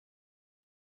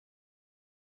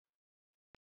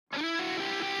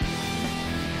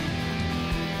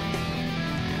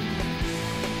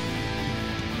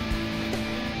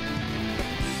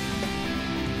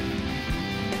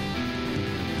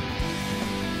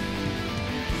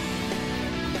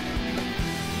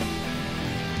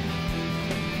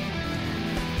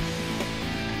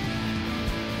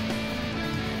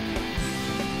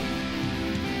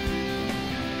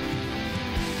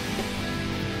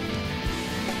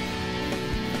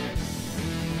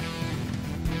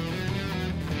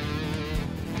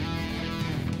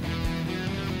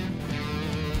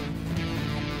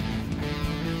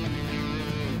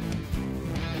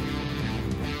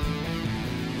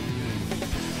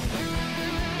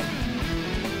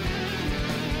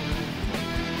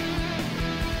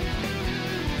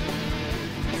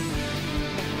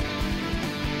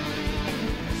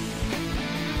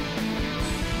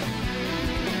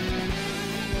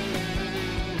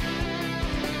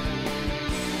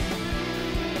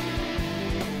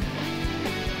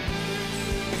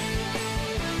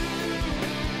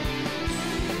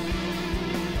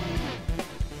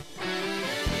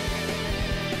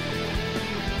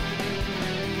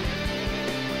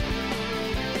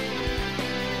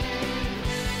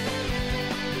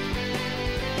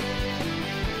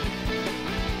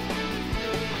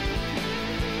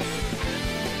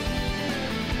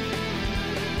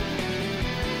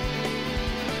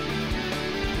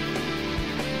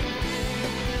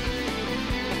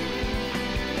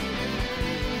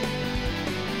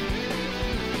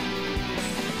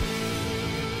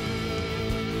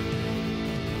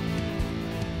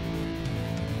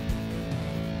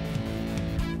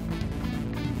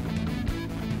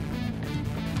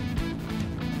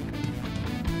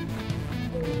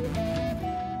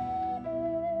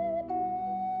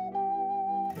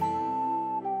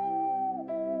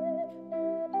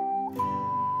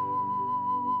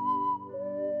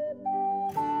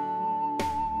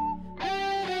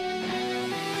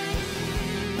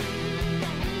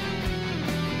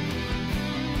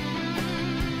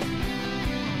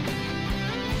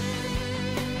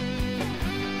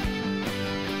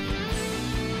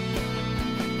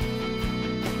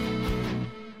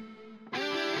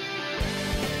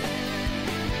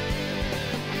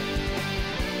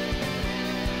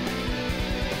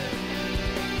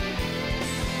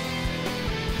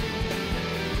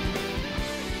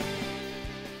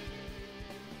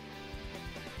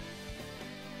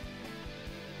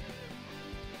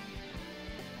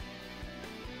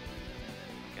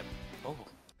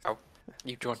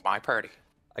You joined my party.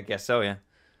 I guess so, yeah.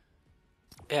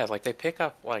 Yeah, like they pick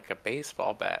up like a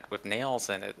baseball bat with nails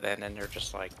in it, and then they're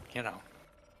just like,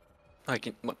 like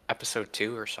in episode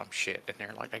 2 or some shit, and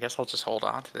they're like, I guess I'll just hold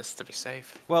on to this to be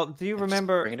safe. Well, do you And just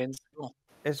remember? bring it into school.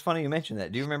 It's funny you mentioned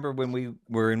that. Do you remember when we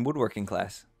were in woodworking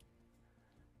class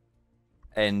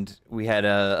and we had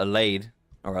a lathe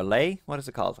or a lay? What is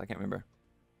it called? I can't remember.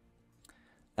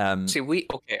 See,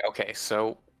 okay,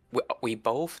 so we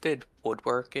both did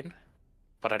woodworking,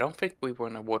 but I don't think we were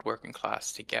in a woodworking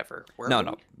class together, were No, we?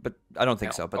 no, but I don't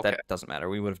think No, so. But okay. that doesn't matter.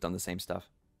 We would have done the same stuff.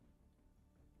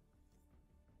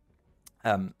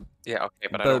 Yeah, okay,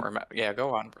 but I don't The remember. Yeah,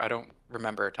 go on. I don't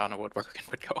remember a ton of woodworking,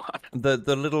 but go on.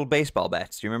 the little baseball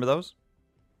bats. Do you remember those? Our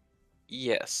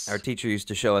Yes. teacher used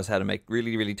to show us how to make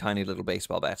really, really tiny little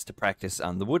baseball bats to practice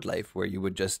on the wood lathe, where you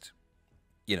would just,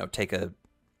 take a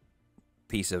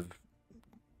piece of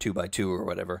 2x2 or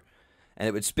whatever, and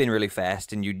it would spin really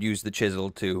fast, and you'd use the chisel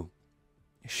to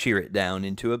shear it down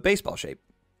into a baseball shape,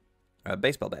 or a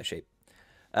baseball bat shape.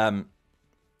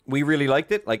 We really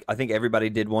liked it. Like, I think everybody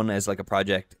did one as like a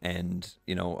project, and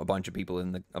a bunch of people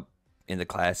in the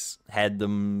class had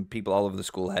them. People all over the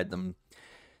school had them.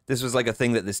 This was like a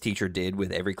thing that this teacher did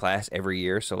with every class every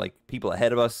year. So like people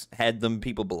ahead of us had them,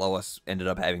 people below us ended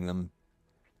up having them.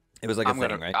 It was like a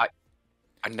thing, right?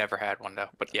 I never had one though,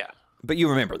 but yeah. But you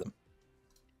remember them.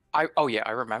 Oh yeah,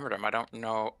 I remembered him. I don't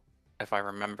know if I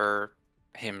remember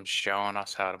him showing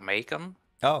us how to make them,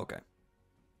 Oh, okay.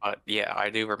 but yeah, I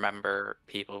do remember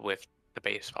people with the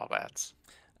baseball bats.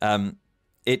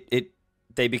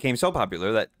 They became so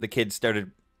popular that the kids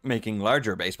started making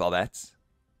larger baseball bats.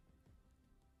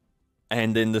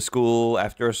 And then the school,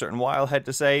 after a certain while, had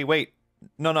to say, wait,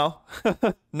 no,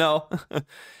 no.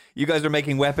 You guys are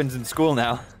making weapons in school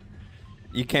now.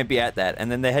 You can't be at that.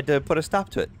 And then they had to put a stop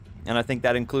to it. And I think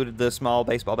that included the small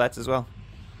baseball bats as well.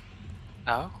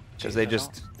 Oh, Because geez,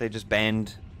 they just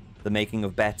banned the making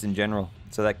of bats in general.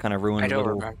 So that kind of ruined I a don't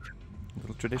little remember.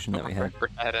 tradition I that don't we had. remember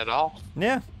that at all.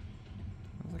 Yeah. It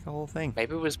was like a whole thing.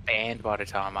 Maybe it was banned by the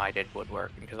time I did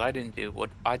woodworking because I didn't do wood.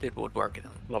 I did woodworking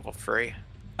level 3.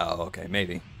 Oh, okay,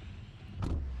 maybe.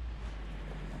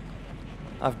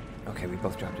 Okay, we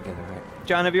both dropped together, right?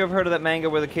 John, have you ever heard of that manga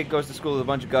where the kid goes to school with a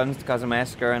bunch of guns to cause a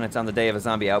massacre, and it's on the day of a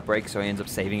zombie outbreak, so he ends up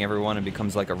saving everyone and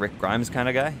becomes like a Rick Grimes kind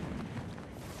of guy?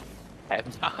 I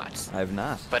have not. I have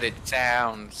not. But it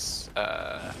sounds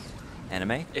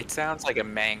Anime? it sounds like a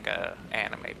manga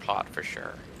anime plot for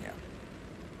sure. Yeah.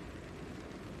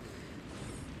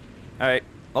 Alright,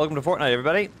 welcome to Fortnite,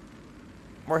 everybody.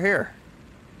 We're here.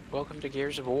 Welcome to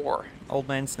Gears of War. Old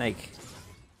Man Snake.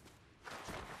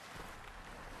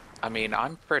 I mean,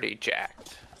 I'm pretty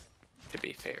jacked, to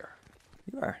be fair.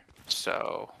 You are.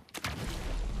 So, I'm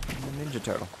a Ninja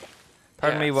Turtle.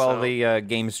 Pardon yeah, me while so- the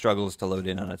game struggles to load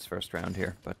in on its first round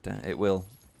here, but it will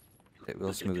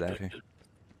smooth out here.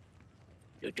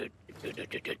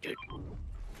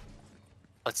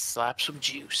 Let's slap some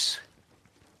juice.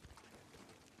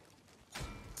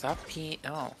 Stop peeing.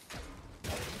 Oh.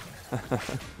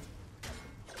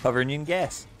 Covering you in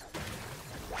gas.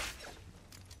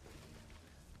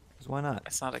 'Cause why not?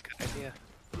 That's not a good idea.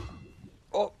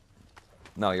 Oh!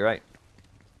 No, you're right.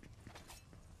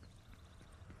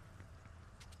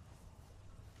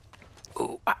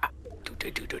 Ooh, I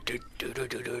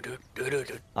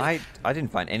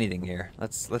didn't find anything here.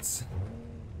 Let's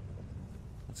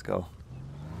go.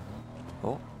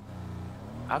 Oh.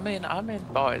 I'm in,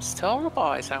 boys. Tell the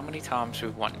boys how many times we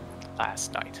won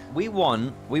last night. We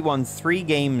won 3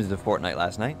 games of Fortnite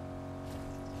last night.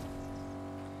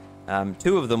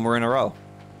 2 of them were in a row.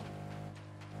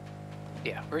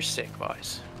 Yeah, we're sick,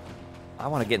 boys. I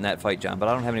want to get in that fight, John, but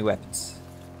I don't have any weapons.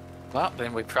 Well,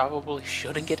 then we probably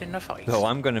shouldn't get in a fight. So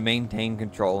I'm going to maintain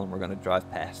control and we're going to drive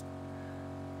past.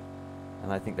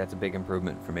 And I think that's a big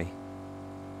improvement for me.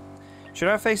 Should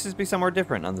our faces be somewhere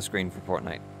different on the screen for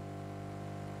Fortnite?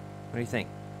 What do you think?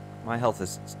 My health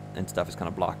and stuff is kind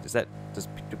of blocked.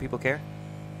 Do people care?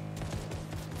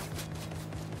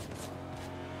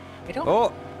 I don't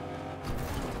Oh!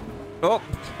 Oh!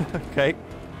 Okay.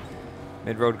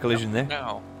 Mid-road collision there.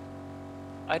 know.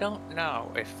 I don't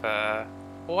know if,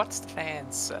 what's the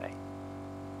fans say?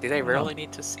 Do they I don't know. really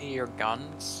need to see your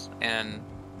guns? And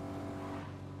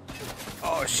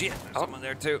Oh shit! Someone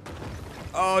there too.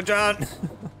 Oh, John!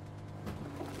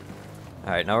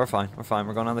 Alright, no, we're fine. We're fine.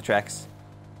 We're going on the tracks.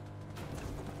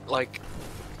 like,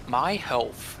 my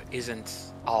health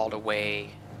isn't all the way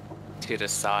to the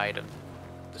side of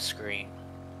the screen.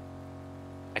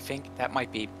 I think that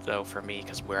might be, though, for me,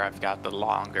 because where I've got the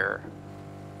longer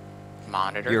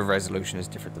monitor. Your resolution is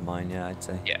different than mine, yeah, I'd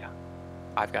say. Yeah.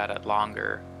 I've got a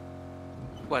longer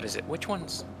What is it? Which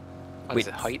one's... What is Width.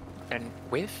 it? Height and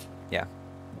width? Yeah.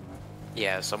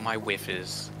 Yeah, so my width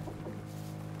is...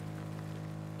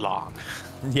 long.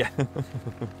 Yeah.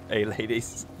 Hey,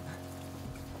 ladies.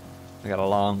 I got a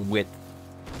long width.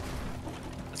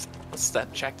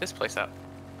 Check this place out.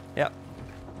 Yep.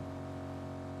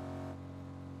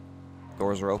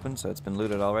 Doors are open, so it's been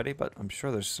looted already, but I'm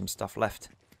sure there's some stuff left.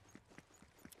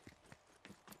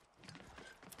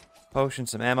 Potion,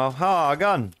 some ammo. Oh, a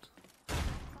gun!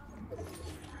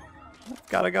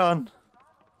 Got a gun.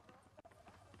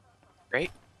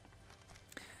 Great.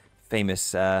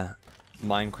 Famous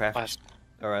Minecraft,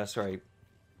 or sorry,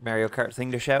 Mario Kart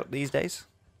thing to shout these days.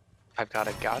 I've got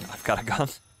a gun. I've got a gun.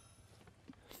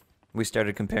 We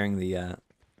started comparing the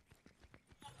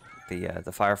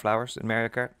fire flowers in Mario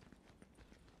Kart.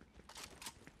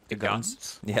 The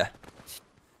guns? Yeah.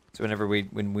 So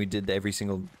when we did every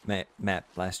single map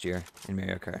last year in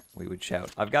Mario Kart, we would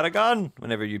shout, "I've got a gun!"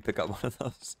 whenever you pick up one of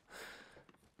those.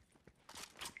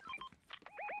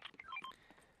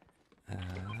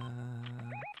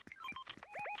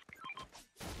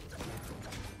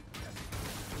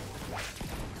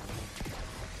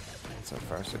 So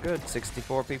far, so good.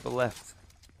 64 people left.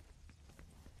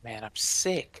 Man, I'm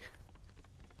sick.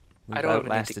 We've I don't even need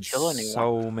to outlasted kill anyone.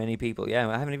 so many people. Yeah,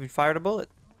 I haven't even fired a bullet.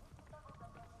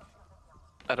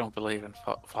 I don't believe in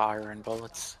fire and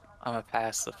bullets. I'm a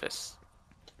pacifist.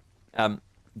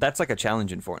 That's like a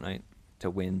challenge in Fortnite to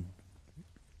win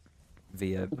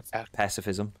via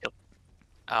pacifism.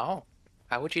 Oh,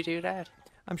 how would you do that?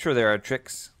 I'm sure there are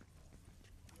tricks.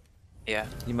 Yeah.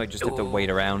 You might just have to wait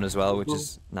around as well, which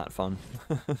is not fun.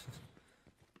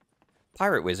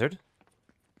 Pirate wizard.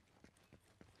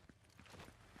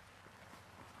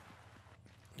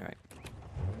 Alright.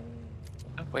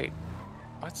 Oh, wait.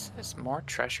 What's this? More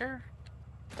treasure?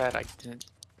 That I didn't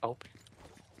open.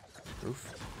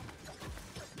 Roof.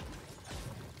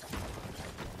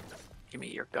 Give me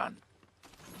your gun.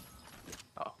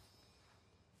 Oh.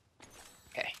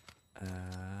 Okay.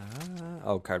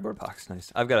 Oh, cardboard box.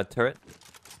 Nice. I've got a turret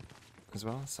as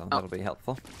well, so that'll be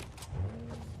helpful.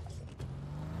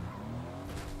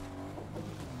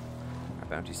 Our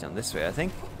bounty's down this way, I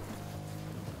think.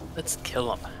 Let's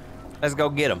kill him. Let's go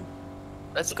get him.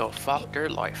 Let's go fuck their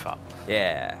life up.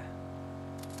 Yeah.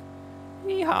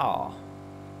 Yeehaw.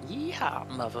 Yeehaw,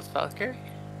 motherfucker.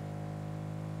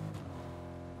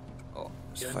 Oh,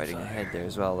 there's fighting ahead there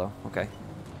as well, though. Okay.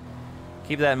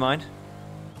 Keep that in mind.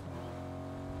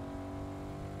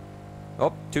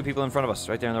 Oh, 2 people in front of us,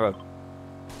 right there on the road.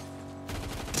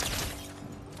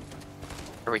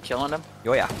 Are we killing them?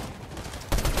 Oh, yeah.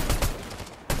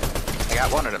 I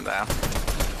got one of them down.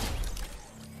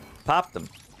 Pop them.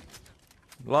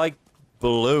 Like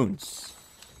balloons.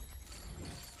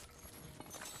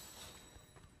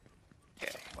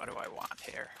 Okay, what do I want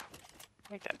here?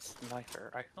 Take that sniper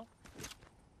rifle.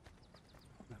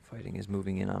 Fighting is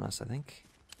moving in on us, I think.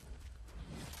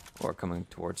 Or coming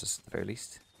towards us, at the very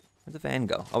least. Where'd the van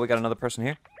go? Oh, we got another person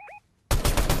here.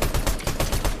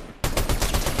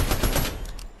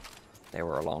 They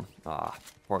were alone. Ah,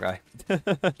 poor guy.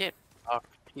 Get fucked.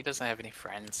 He doesn't have any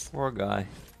friends. Poor guy.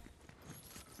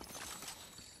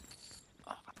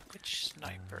 Oh, which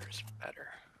sniper is better?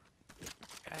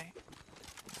 Okay.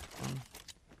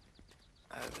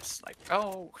 The sniper.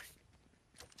 Oh!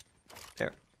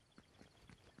 There.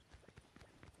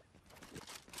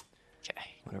 Okay.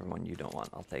 Whatever one you don't want,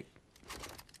 I'll take.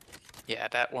 Yeah,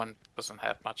 that one doesn't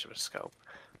have much of a scope.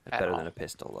 It's better than a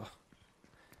pistol,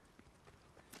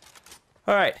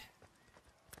 though. Alright.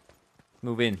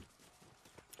 Move in.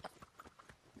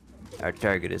 Our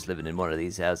target is living in one of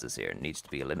these houses here and needs to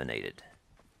be eliminated.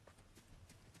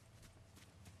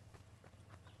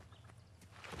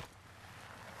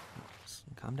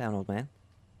 Calm down, old man.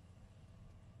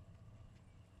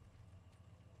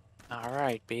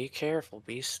 Alright, be careful,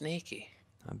 be sneaky.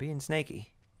 I'm being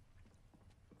snaky.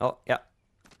 Oh, yeah.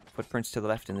 Footprints to the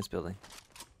left in this building.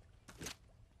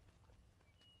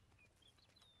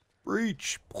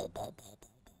 Breach. That's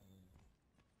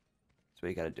what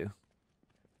you gotta do.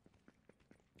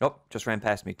 Oh, just ran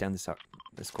past me down this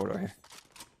corridor here.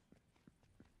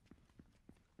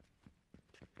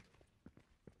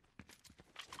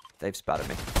 They've spotted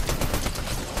me.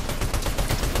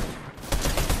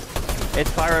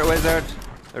 It's Pirate Wizard.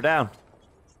 They're down.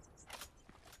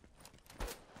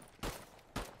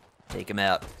 Take him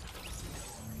out.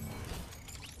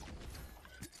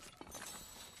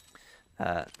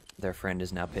 Their friend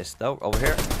is now pissed though. Over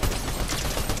here.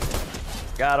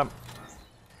 Got him.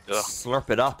 Ugh. Slurp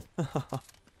it up.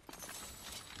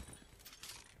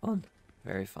 Fun.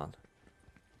 Very fun.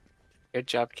 Good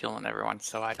job killing everyone,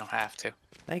 so I don't have to.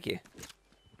 Thank you.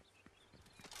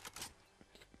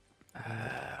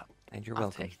 And you're I'll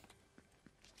welcome. take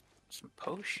some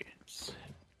potions.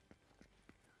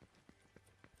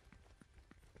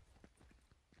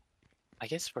 I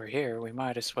guess we're here. We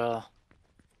might as well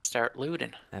start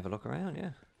looting. Have a look around,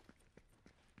 yeah.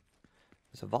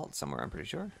 There's a vault somewhere, I'm pretty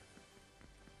sure.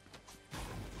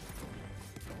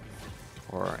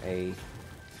 Or a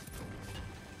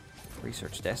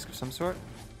research desk of some sort.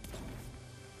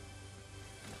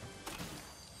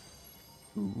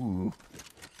 Ooh.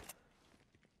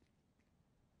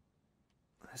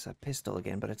 That's a pistol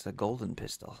again, but it's a golden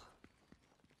pistol.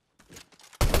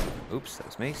 Oops, that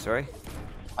was me, sorry.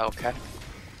 Okay.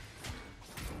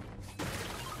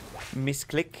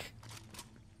 Misclick.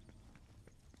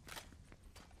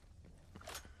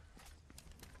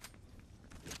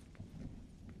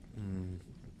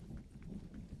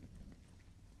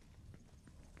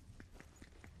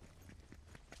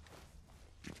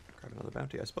 Grab another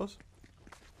bounty, I suppose.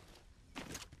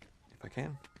 If I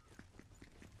can.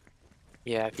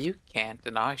 Yeah, if you can't,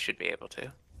 then I should be able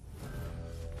to.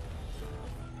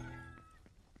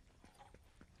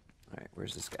 Alright,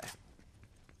 where's this guy?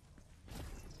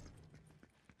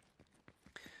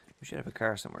 We should have a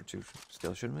car somewhere too,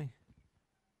 still, shouldn't we?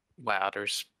 Wow,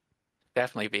 there's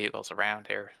definitely vehicles around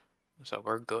here, so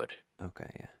we're good. Okay,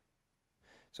 yeah.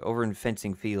 So over in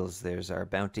Fencing Fields, there's our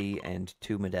bounty and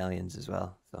 2 medallions as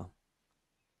well. So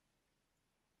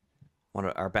one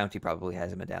of our bounty probably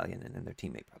has a medallion, and then their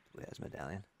teammate probably has a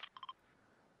medallion.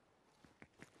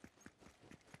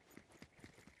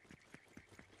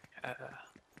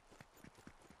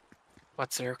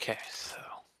 What's their case? So,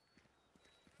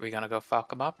 we gonna go fuck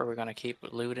them up, or we gonna keep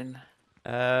looting?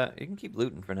 You can keep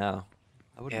looting for now.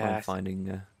 I wouldn't Yeah, mind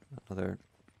finding another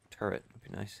turret. Would be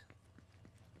nice.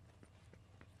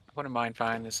 I wouldn't mind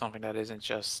finding something that isn't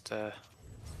just.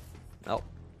 Oh,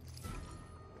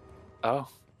 Oh.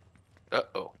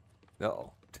 Uh-oh.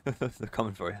 uh-oh. They're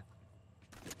coming for you.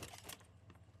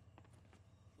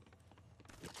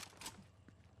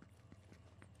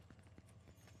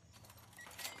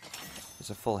 There's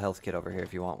a full health kit over here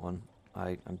if you want one.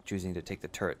 I'm choosing to take the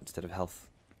turret instead of health.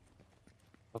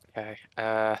 Okay.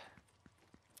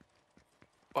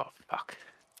 Well, fuck.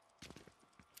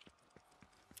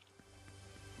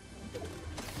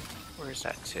 Where's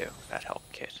that too? That help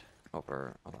kit.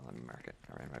 Over. Hold on, let me mark it.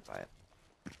 I ran right by it.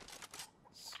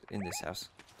 It's in this house.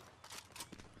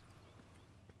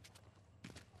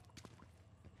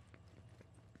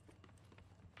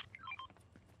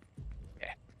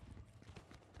 Okay.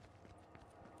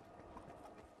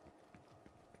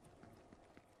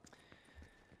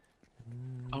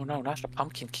 Oh no, not the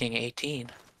Pumpkin King 18.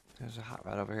 There's a hot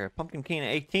rod over here. Pumpkin King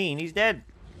 18. He's dead.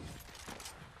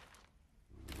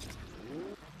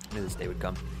 I knew this day would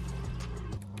come.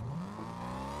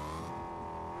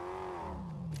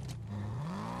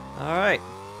 Alright.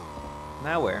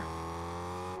 Now where?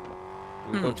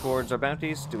 Do we go towards our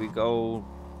bounties? Do we go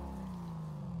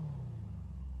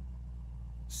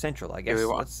central, I guess?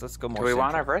 Let's go more Do we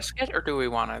want to central. risk it, or do we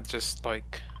want to just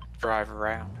like drive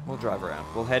around? We'll drive around.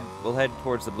 We'll head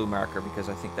towards the blue marker because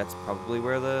I think that's probably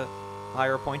where the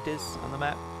higher point is on the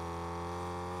map.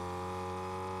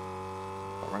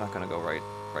 But we're not gonna go right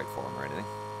for him or anything.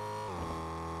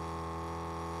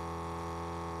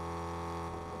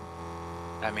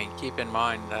 I mean, keep in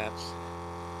mind that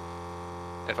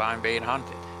if I'm being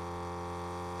hunted,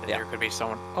 then there could be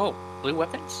someone. Oh, blue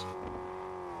weapons?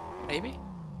 Maybe?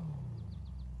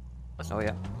 Oh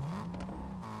yeah.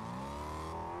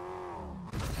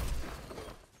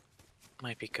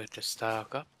 Might be good to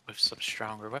stock up with some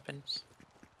stronger weapons.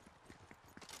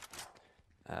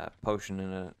 Potion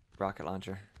and a rocket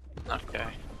launcher. Okay.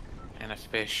 And a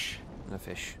fish. And a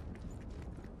fish.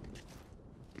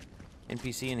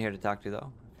 NPC in here to talk to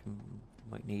though. If you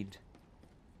might need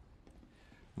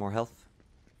more health.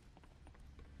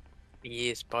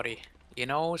 Yes, buddy. You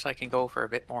know, I can go for a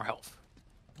bit more health.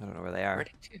 I don't know where they are.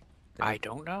 Ready to? I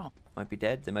don't know. Might be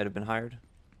dead. They might have been hired.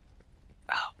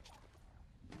 Oh.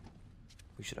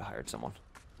 We should have hired someone.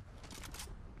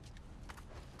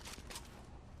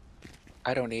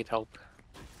 I don't need help.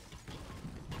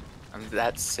 I'm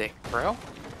that sick, bro.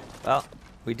 Well,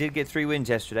 we did get 3 wins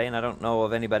yesterday, and I don't know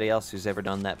of anybody else who's ever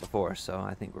done that before, so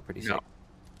I think we're pretty safe.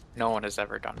 No one has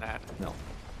ever done that. No.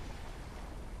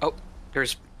 Oh,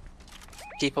 there's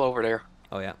people over there.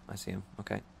 Oh yeah, I see him.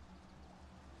 Okay.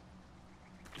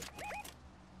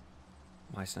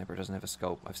 My sniper doesn't have a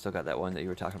scope. I've still got that one that you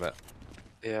were talking about.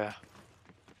 Yeah.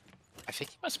 I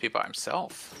think he must be by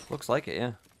himself. Looks like it,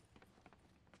 yeah.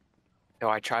 Do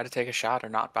I try to take a shot or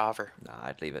not bother? Nah,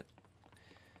 I'd leave it.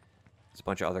 There's a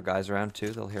bunch of other guys around too.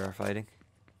 They'll hear our fighting.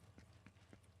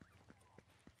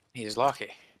 He's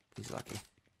lucky. He's lucky.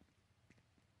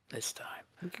 This time.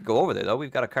 We could go over there though.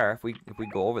 We've got a car. If we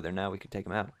go over there now, we could take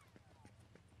him out.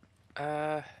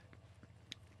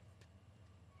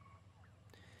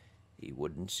 He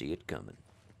wouldn't see it coming.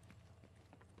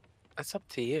 It's up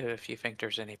to you if you think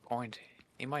there's any point.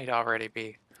 He might already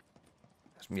be.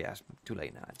 Yeah, it's too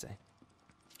late now, I'd say.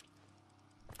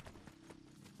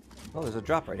 Oh, there's a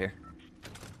drop right here.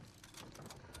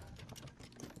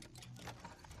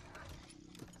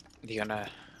 You gonna?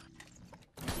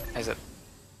 Has it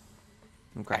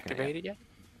I'm cracking activated yet?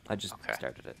 I just Okay.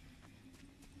 started it.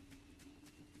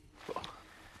 Cool.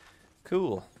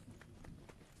 Cool.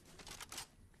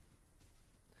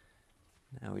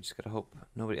 Now we just gotta hope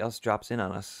nobody else drops in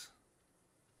on us.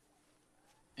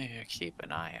 Yeah, keep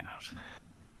an eye out.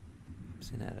 It's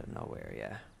in out of nowhere,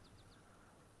 yeah.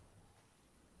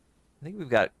 I think we've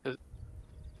got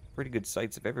pretty good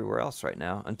sights of everywhere else right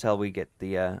now until we get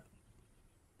the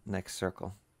next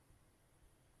circle.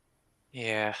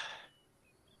 Yeah.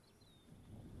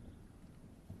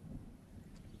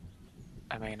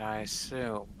 I mean, I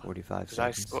assume. 45 'Cause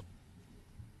seconds.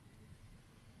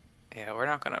 Yeah, we're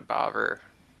not gonna bother.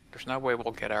 There's no way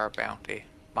we'll get our bounty.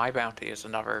 My bounty is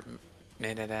another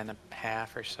minute and a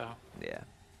half or so. Yeah.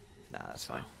 Nah, that's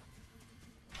So. fine.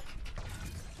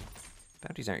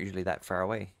 Bounties aren't usually that far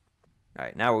away.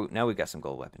 Alright, now we've got some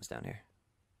gold weapons down here.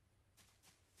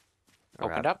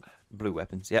 Or, Opened up? Blue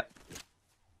weapons, yep.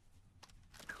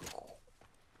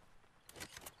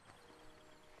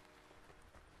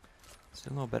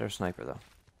 Still no better sniper, though.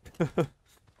 What do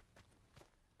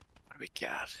we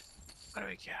got? What do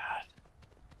we got?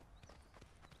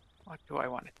 What do I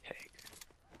want to take?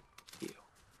 You.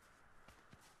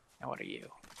 And what are you?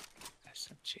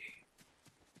 SMG.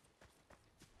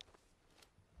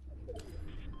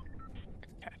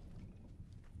 Okay.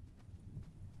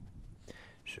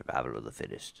 Survival of the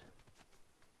fittest.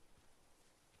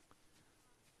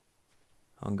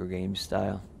 Hunger Games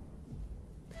style.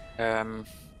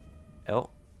 Oh,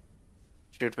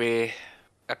 Should we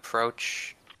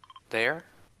approach there?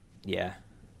 yeah.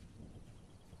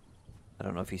 I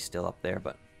don't know if he's still up there,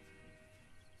 but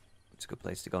it's a good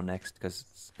place to go next because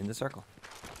it's in the circle.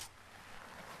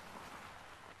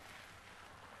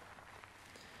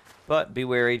 But be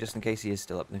wary just in case he is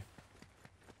still up there.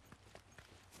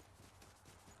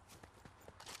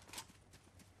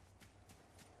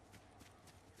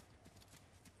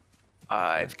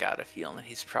 I've got a feeling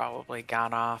he's probably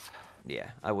gone off.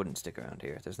 Yeah, I wouldn't stick around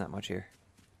here. There's not much here.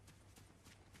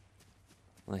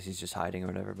 Unless he's just hiding or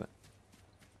whatever, but...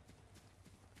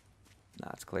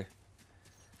 Nah, it's clear.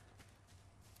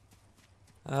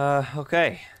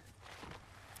 Okay.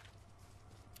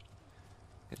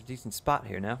 Got a decent spot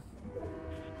here now.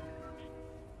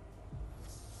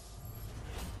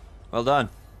 Well done.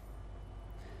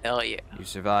 Hell yeah. You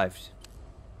survived.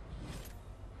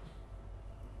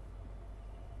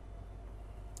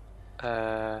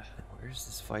 Where's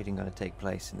this fighting going to take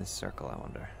place in this circle, I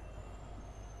wonder?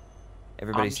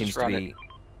 Everybody seems to be...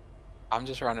 I'm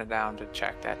just running down to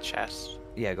check that chest.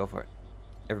 Yeah, go for it.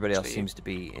 Everybody else seems to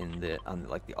be in on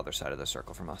like the other side of the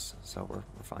circle from us, so we're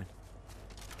fine.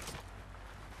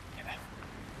 Yeah.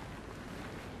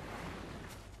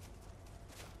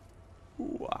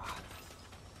 Ooh-ah.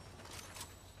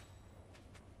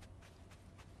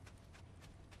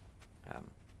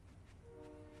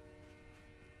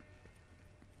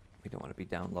 We don't want to be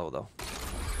down low though.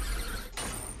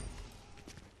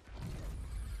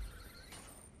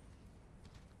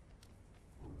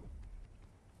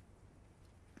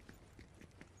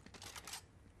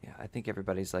 Yeah, I think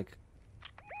everybody's like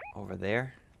over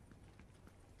there.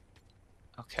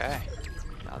 Okay.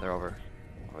 No, they're over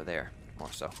there,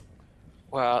 more so.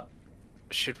 Well,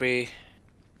 should we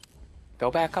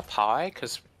go back up high?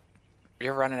 Because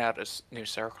you're running out of new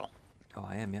circle. Oh,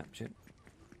 I am, yeah, shit.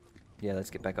 Yeah, let's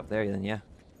get back up there then, yeah.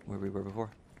 Where we were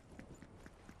before.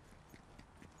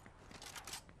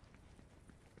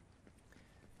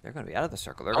 They're gonna be out of the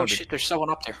circle. They're Oh gonna shit, there's someone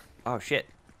up there. Oh shit.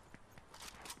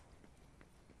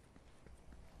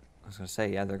 I was gonna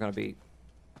say, yeah, they're gonna be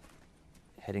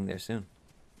heading there soon.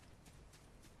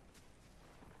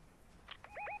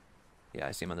 Yeah,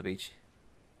 I see him on the beach.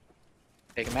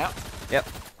 Take him out. Yep.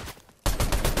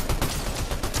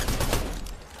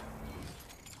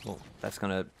 Well, that's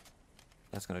gonna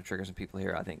trigger some people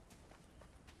here, I think.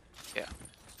 Yeah.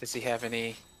 Does he have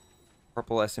any?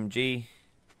 Purple SMG,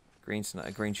 green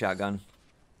shotgun,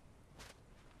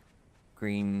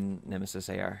 green Nemesis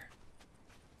AR.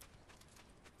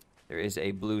 There is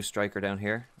a blue striker down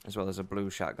here, as well as a blue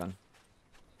shotgun.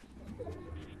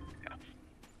 Yeah.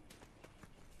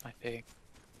 I think.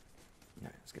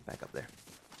 Alright, let's get back up there.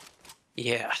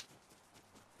 Yeah.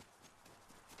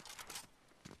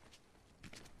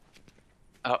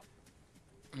 Oh,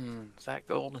 is that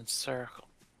golden circle?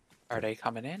 Are they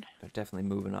coming in? They're definitely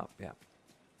moving up, yeah.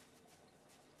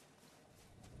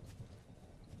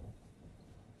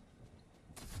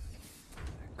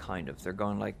 Kind of. They're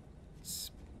going like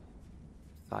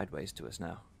sideways to us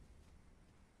now.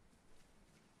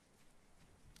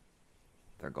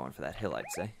 They're going for that hill, I'd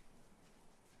say.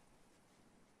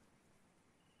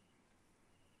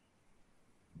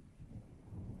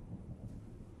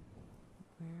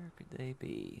 Where could they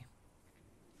be?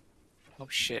 Oh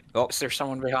shit. Oh. Is there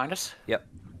someone behind us? Yep.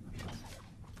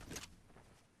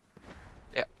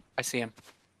 Yep, I see him.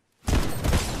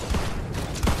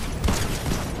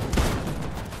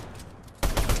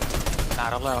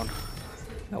 Not alone.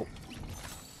 Nope.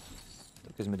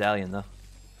 Took his medallion, though.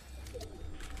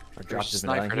 Or dropped his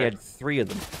medallion. He had 3 of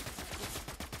them.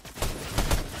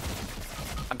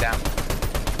 I'm down.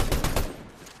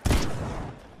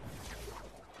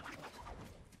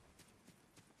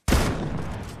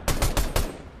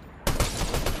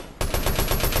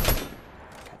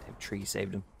 Goddamn tree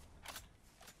saved him.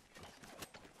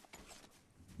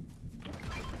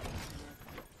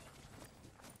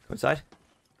 Go inside.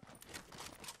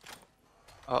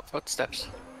 Oh, footsteps.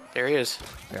 There he is.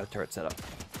 I got a turret set up.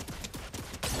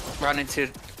 Run into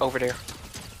over there.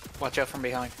 Watch out from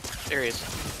behind. There he is.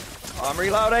 Oh, I'm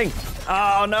reloading!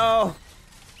 Oh no!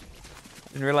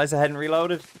 Didn't realize I hadn't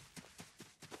reloaded.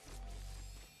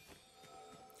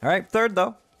 Alright, third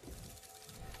though.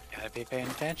 Gotta be paying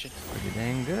attention. Pretty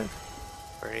dang good.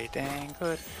 Pretty dang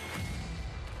good.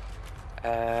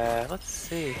 Let's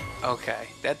see. Okay,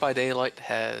 Dead by Daylight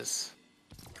has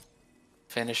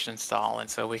finished installing,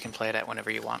 so we can play that whenever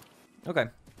you want. Okay.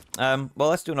 Well,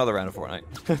 let's do another round of Fortnite.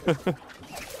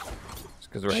 Just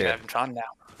because we're You're here. having fun now.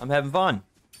 I'm having fun.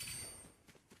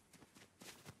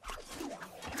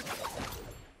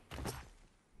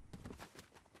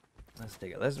 Let's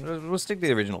take it. We'll stick to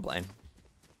the original plan.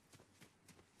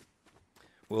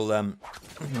 We'll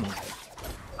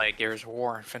Like Gears of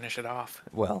War and finish it off.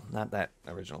 well, not that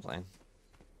original plan.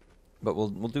 But we'll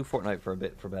do Fortnite for a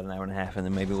bit, for about an hour and a half, and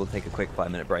then maybe we'll take a quick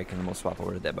 5-minute break, and then we'll swap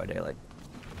over to Dead by Daylight.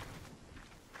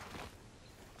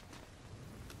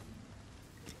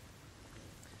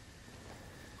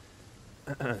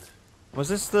 Was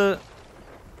this the?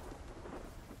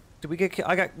 Did we get?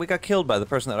 We got killed by the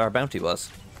person that our bounty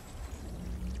was.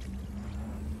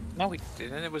 No, we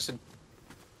didn't. It was a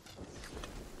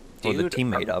Or dude, the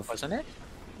teammate of. wasn't it?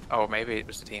 Oh, maybe it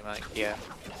was the teammate. Yeah.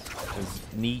 It was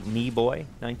Knee Boy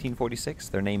 1946.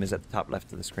 Their name is at the top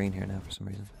left of the screen here now for some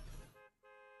reason.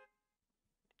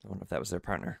 I wonder if that was their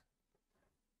partner.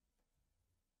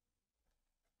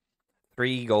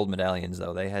 3 gold medallions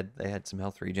though. They had some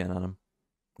health regen on them.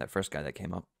 That first guy that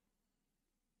came up.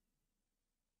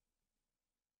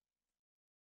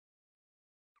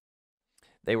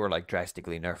 They were like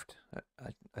drastically nerfed.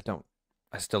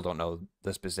 I still don't know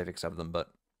the specifics of them, but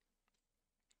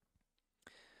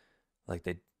like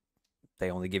they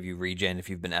only give you regen if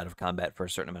you've been out of combat for a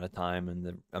certain amount of time, and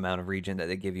the amount of regen that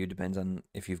they give you depends on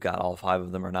if you've got all 5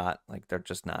 of them or not. Like they're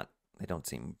just not. They don't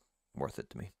seem worth it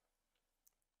to me.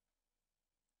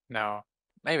 No,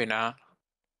 maybe not.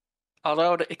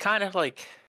 Although it kind of like,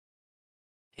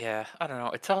 yeah, I don't know.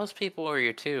 It tells people where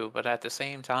you're to, but at the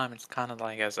same time, it's kind of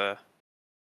like as a,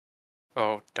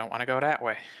 oh, don't want to go that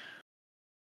way.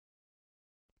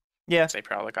 Yeah. They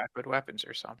probably got good weapons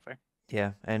or something.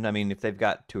 Yeah, and I mean, if they've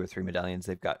got 2 or 3 medallions,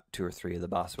 they've got 2 or 3 of the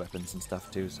boss weapons and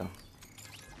stuff too. So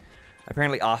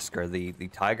apparently, Oscar, the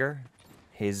tiger,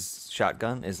 his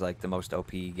shotgun is like the most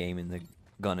OP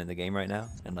gun in the game right now.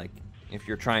 And like, if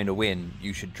you're trying to win,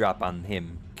 you should drop on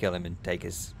him, kill him, and take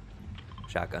his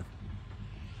shotgun.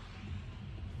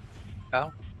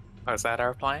 Oh, is that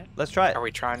our plan? Let's try it. Are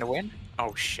we trying to win?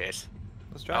 Oh shit!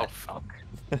 Let's try Oh fuck!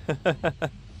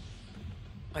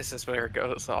 This is where it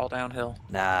goes all downhill.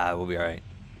 Nah, we'll be alright.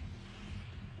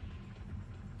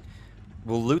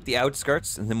 We'll loot the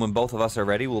outskirts, and then when both of us are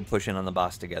ready, we'll push in on the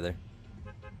boss together.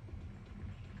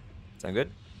 Sound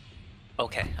good?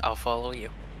 Okay, I'll follow you.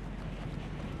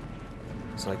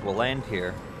 So, like, we'll land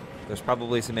here. There's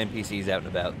probably some NPCs out and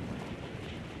about.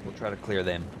 We'll try to clear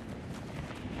them.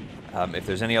 If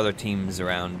there's any other teams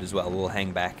around as well, we'll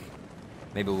hang back.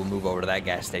 Maybe we'll move over to that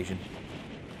gas station.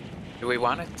 Do we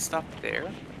want to stop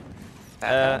there?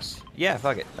 That house? Yeah,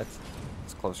 fuck it.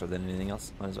 It's closer than anything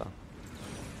else. Might as well.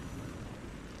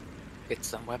 Get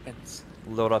some weapons.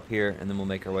 Load up here, and then we'll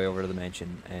make our way over to the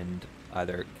mansion and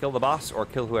either kill the boss or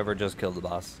kill whoever just killed the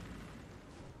boss.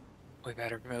 We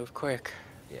better move quick.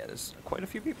 Yeah, there's quite a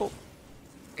few people.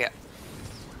 Yeah.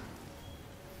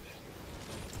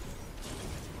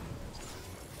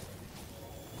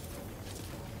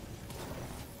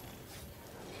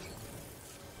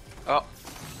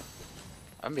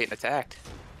 I'm being attacked.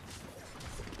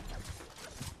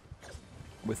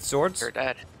 With swords? You're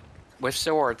dead. With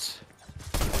swords.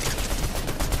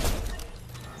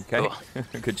 Okay. Cool.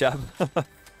 Good job.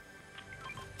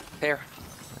 Here.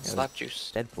 Slap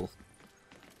juice. Deadpool.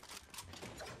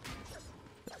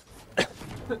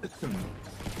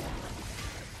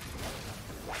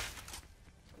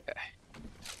 Okay.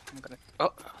 I'm gonna.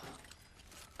 Oh.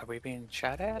 Are we being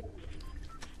shot at?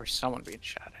 Or someone being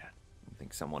shot at? I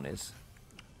think someone is.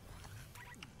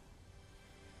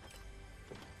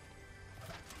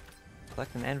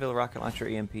 Collect an anvil, rocket launcher,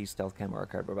 EMP, stealth cam, or a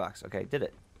cardboard box. Okay, did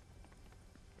it.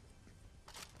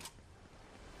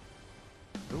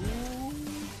 Ooh.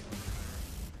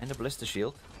 And a ballista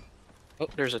shield. Oh,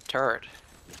 there's a turret.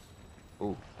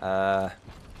 Ooh.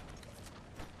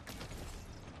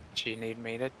 Do you need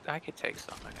me to? I could take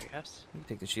something, I guess. You can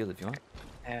take the shield if you want.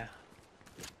 Yeah.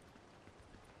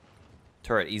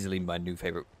 Turret, easily my new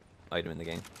favorite item in the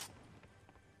game.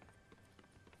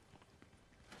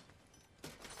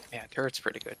 Yeah, turret's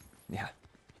pretty good. Yeah.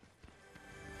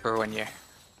 For when you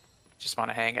just want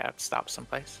to hang out, stop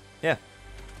someplace. Yeah.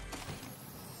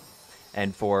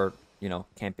 And for, you know,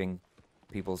 camping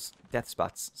people's death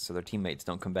spots so their teammates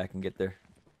don't come back and get their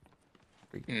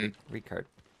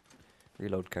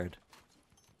reload card.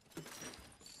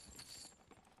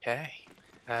 Okay.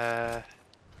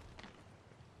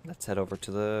 Let's head over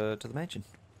to the mansion.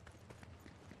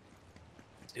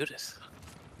 Do this.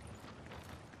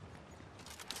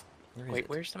 Where is Wait, it?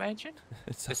 where's the mansion?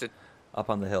 It's Is it up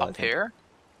on the hill. I up think. here?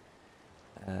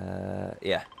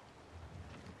 Yeah.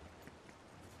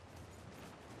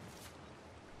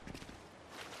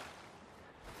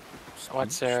 So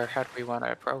what's there? How do we want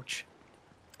to approach?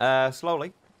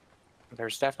 Slowly.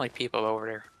 There's definitely people over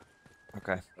there.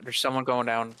 Okay. There's someone going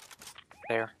down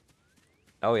there.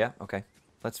 Oh yeah. Okay.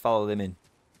 Let's follow them in.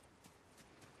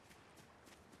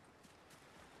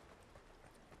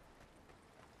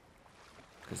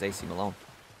 Because they seem alone.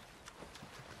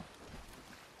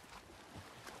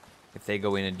 If they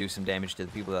go in and do some damage to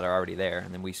the people that are already there,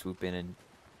 and then we swoop in and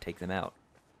take them out.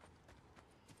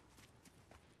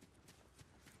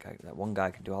 Okay, that one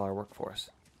guy can do all our work for us.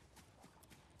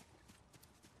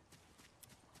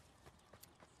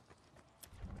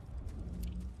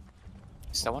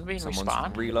 Is someone being Someone's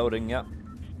respawned? reloading, yep.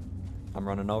 I'm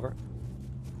running over.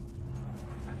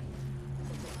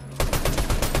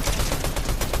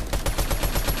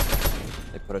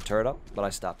 They put a turret up, but I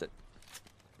stopped it.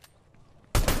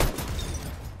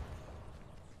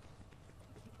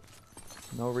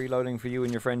 No reloading for you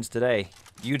and your friends today.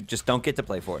 You just don't get to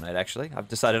play Fortnite, actually. I've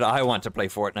decided I want to play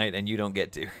Fortnite, and you don't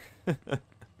get to. A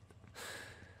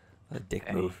dick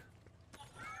Okay. move.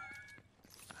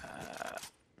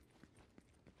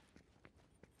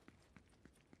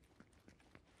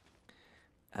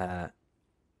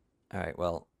 Alright,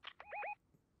 well,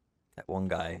 that one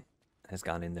guy has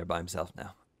gone in there by himself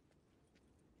now.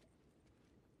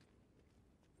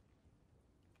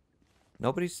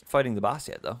 Nobody's fighting the boss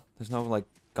yet, though. There's no, like,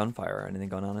 gunfire or anything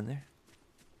going on in there.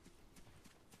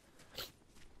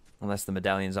 Unless the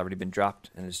medallion's already been dropped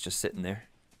and it's just sitting there.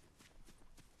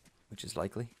 Which is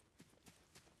likely.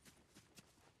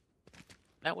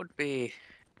 That would be...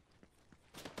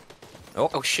 Oh,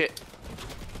 Oh shit.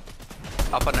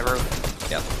 Up on the roof.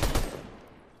 yep.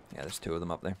 Yeah, there's two of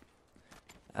them up there.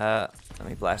 Let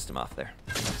me blast them off there.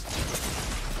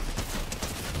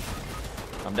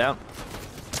 I'm down.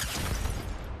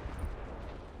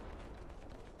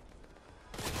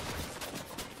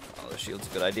 Oh, the shield's a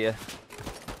good idea.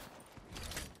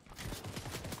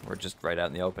 We're just right out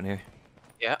in the open here.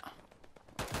 Yeah.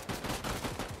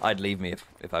 I'd leave me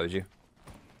if I was you.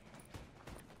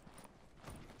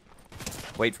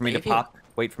 Wait for me Maybe. to pop.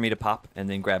 Wait for me to pop, and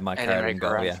then grab my And then card make and a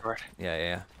go. run Yeah. for it.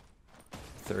 Yeah.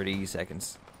 30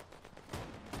 seconds.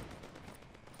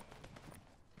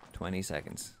 20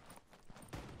 seconds.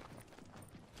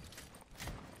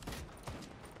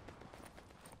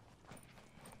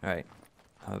 Alright.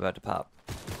 I'm about to pop.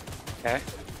 Okay.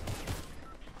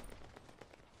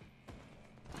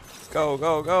 Go,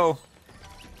 go, go!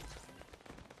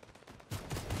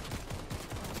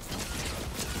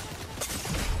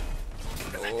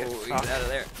 Oh, he's out of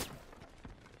there.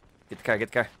 Get the car, get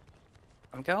the car.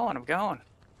 I'm going. I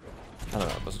don't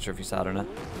know, I wasn't sure if you saw it or not.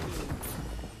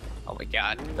 Oh my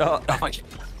god. Oh, Oh my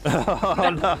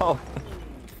oh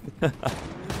no!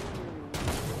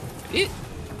 Eat.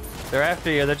 They're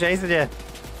after you, they're chasing you!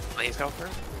 Please go through.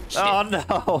 Oh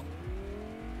no!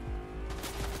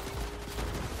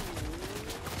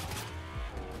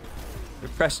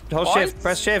 Hold What? shift,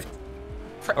 press shift!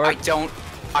 Or-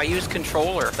 I use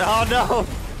controller. Oh no!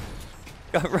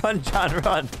 Run, John,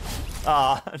 run!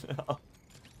 Ah,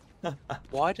 no.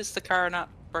 Why does the car not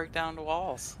break down the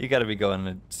walls? You gotta be going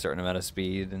a certain amount of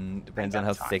speed, and depends on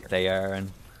how thick they are,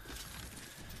 and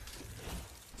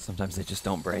sometimes they just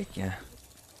don't break, yeah.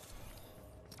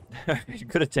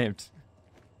 Good attempt.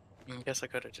 I guess I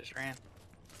could have just ran.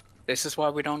 This is why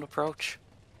we don't approach.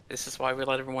 This is why we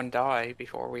let everyone die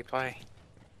before we play.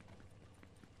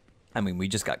 I mean, we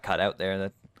just got cut out there.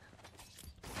 That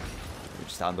we're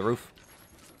just on the roof.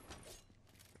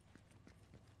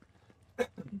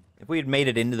 If we had made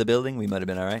it into the building, we might have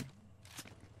been all right.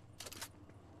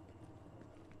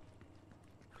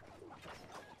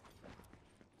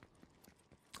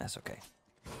 That's okay.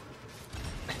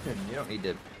 You don't need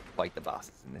to fight the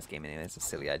bosses in this game anyway. It's a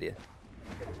silly idea.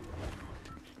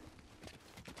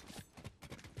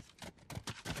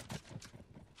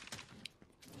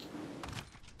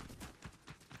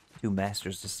 Two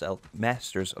masters of stealth.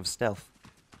 Masters of stealth.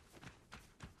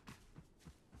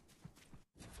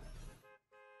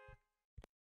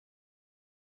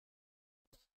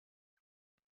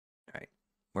 All right,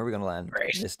 where are we gonna land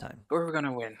this time? Where are we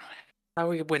gonna win? How are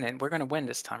we winning? We're gonna win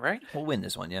this time, right? We'll win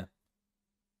this one, yeah.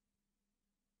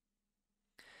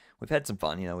 We've had some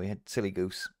fun, you know. We had Silly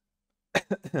Goose.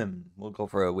 We'll go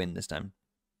for a win this time.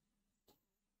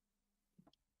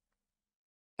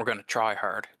 We're gonna try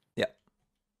hard. Yeah.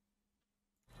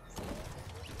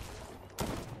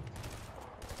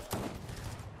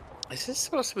 Is this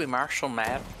supposed to be Marshall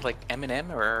Mad, like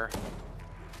Eminem, or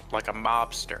like a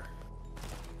mobster?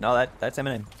 No, that's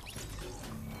Eminem.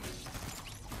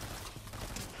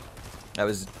 That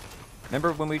was.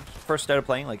 Remember when we first started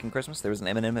playing, like in Christmas, there was an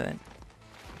Eminem event,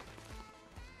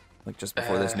 like just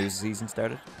before this new season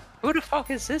started. Who the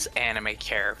fuck is this anime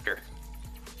character?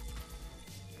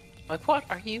 Like, what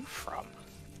are you from?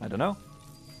 I don't know.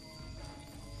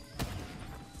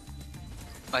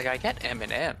 Like, I get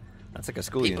Eminem. That's like a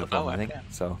school People uniform, know I think. Eminem.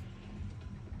 So.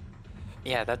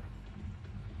 Yeah, that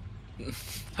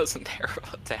doesn't narrow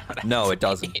it down. No, it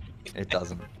doesn't. It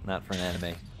doesn't. Not for an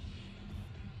anime.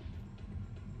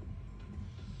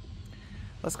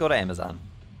 Let's go to Amazon.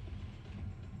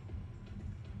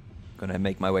 Gonna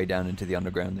make my way down into the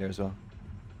underground there as well.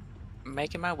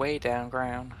 Making my way down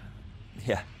ground.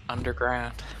 Yeah.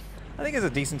 Underground. I think it's a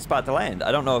decent spot to land.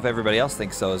 I don't know if everybody else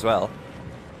thinks so as well.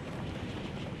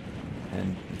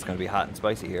 And it's gonna be hot and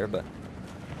spicy here, but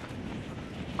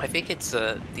I think it's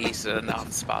a decent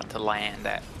enough spot to land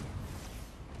at.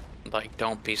 Like,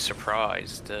 don't be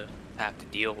surprised to have to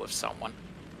deal with someone.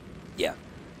 yeah.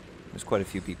 There's quite a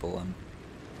few people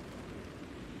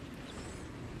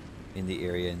in the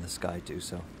area in the sky too,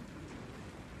 so.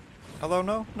 Although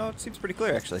no, it seems pretty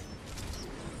clear actually.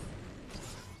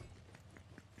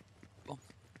 Cool.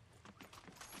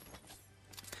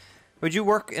 Would you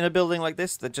work in a building like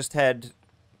this that just had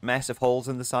massive holes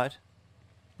in the side?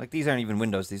 Like, these aren't even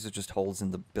windows, these are just holes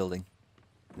in the building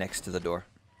next to the door.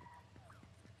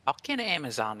 Fucking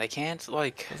Amazon, they can't,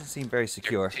 like... Doesn't seem very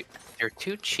secure. They're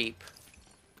too cheap.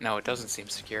 No, it doesn't seem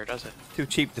secure, does it? Too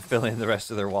cheap to fill in the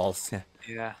rest of their walls. Yeah.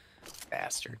 Yeah.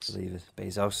 Bastards. Believe it.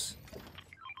 Bezos.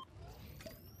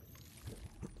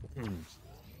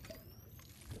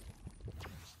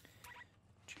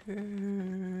 Jeffrey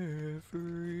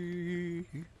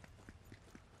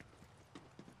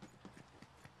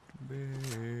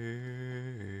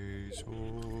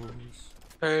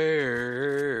Bezos.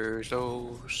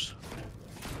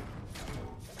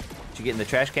 Did you get in the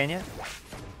trash can yet?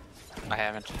 I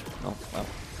haven't. Oh, well.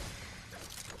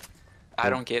 I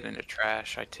don't get in the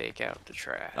trash, I take out the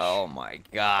trash. Oh my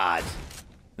god.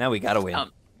 Now we gotta win.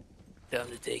 Time to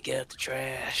take out the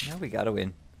trash. Now we gotta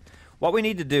win. What we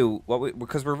need to do,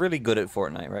 because we're really good at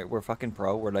Fortnite, right? We're fucking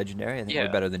pro, we're legendary. I think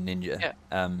we're better than Ninja. Yeah.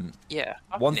 Yeah.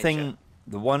 One Ninja. thing,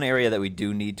 the one area that we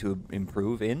do need to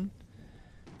improve in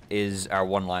is our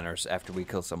one-liners after we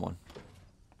kill someone.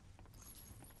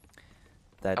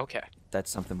 Okay.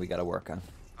 That's something we gotta work on.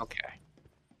 Okay.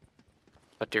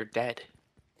 But they're dead.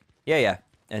 Yeah.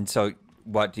 And so,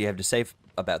 what do you have to say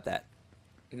about that?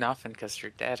 Nothing, because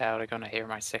they're dead. How are they gonna hear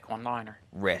my sick one-liner?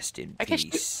 Rest in I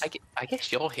peace. I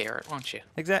guess you'll hear it, won't you?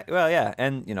 Exactly. Well, yeah,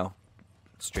 and you know,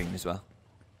 stream as well.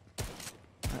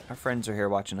 Our friends are here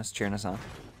watching us, cheering us on.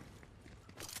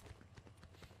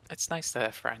 It's nice to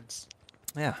have friends.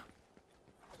 Yeah.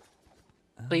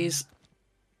 Please,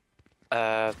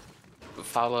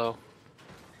 follow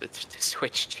the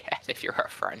Twitch chat if you're our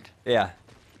friend. Yeah.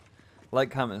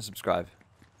 Like, comment, and subscribe.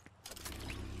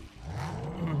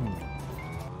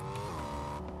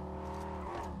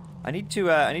 I need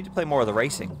to play more of the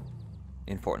racing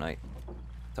in Fortnite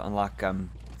to unlock some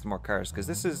more cars,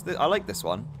 because I like this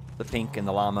one, the pink and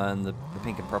the llama and the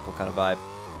pink and purple kind of vibe.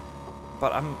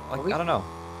 but I'm like, I don't know,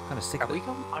 kind of sick Are of we it.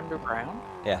 going underground?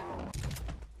 Yeah.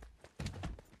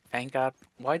 Thank God.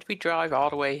 Why did we drive all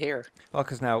the way here? Well,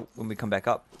 because now when we come back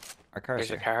up, our car's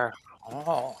There's a here. car.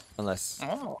 Oh. Unless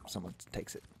Oh. someone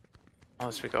takes it.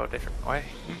 Unless we go a different way.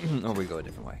 Or we go a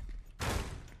different way.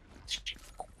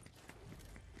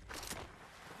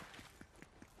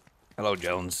 Hello,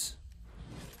 Jones.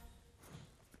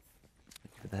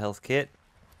 Thank you for the health kit.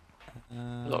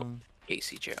 Hello,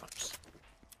 Casey Jones.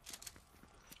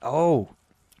 Oh.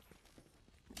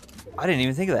 I didn't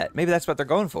even think of that. Maybe that's what they're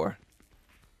going for.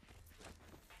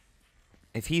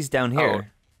 If he's down here... Oh,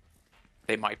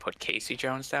 they might put Casey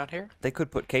Jones down here? They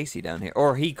could put Casey down here.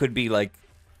 Or he could be like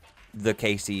the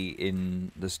Casey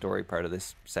in the story part of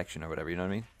this section or whatever, you know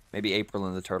what I mean? Maybe April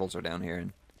and the turtles are down here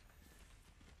and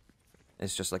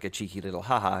it's just like a cheeky little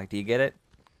haha. Do you get it?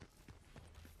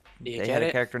 Do you They get had a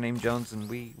it? character named Jones and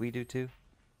we do too.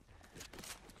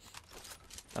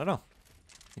 I don't know.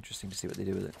 Interesting to see what they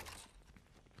do with it.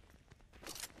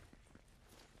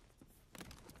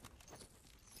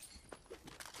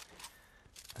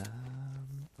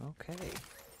 Okay.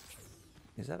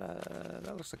 Is that a...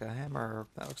 That looks like a hammer.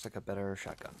 That looks like a better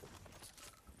shotgun.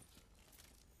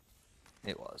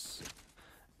 It was.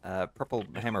 Purple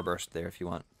hammer burst there if you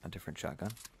want a different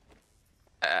shotgun.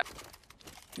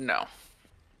 No.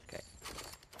 Okay.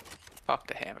 Fuck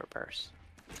the hammer burst.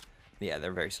 Yeah,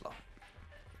 they're very slow.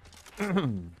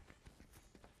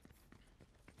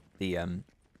 The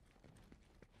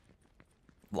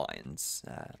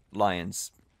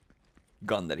Lion's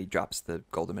gun that he drops, the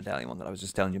golden medallion one that I was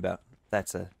just telling you about,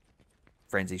 that's a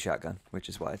frenzy shotgun, which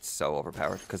is why it's so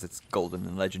overpowered, because it's golden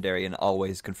and legendary and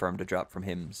always confirmed to drop from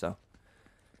him, so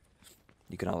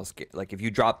you can always get, like, if you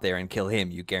drop there and kill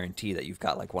him, you guarantee that you've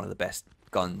got like one of the best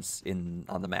guns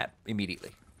on the map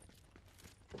immediately.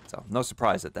 So no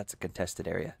surprise that that's a contested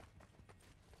area.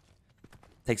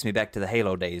 Takes me back to the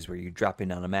Halo days where you drop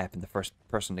in on a map and the first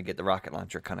person to get the rocket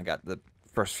launcher kind of got the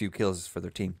first few kills for their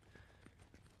team.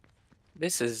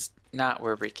 This is not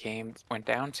where we went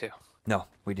down to. No,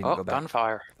 we didn't go back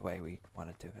Gunfire. the way we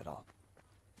wanted to at all.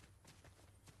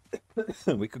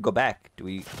 We could go back. Do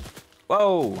we...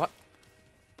 Whoa! What?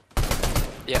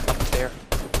 Yeah, up there.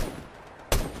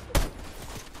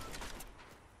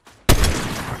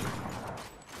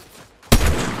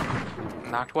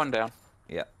 Knocked one down.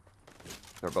 Yeah.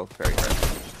 They're both very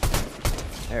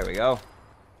hurt. There we go.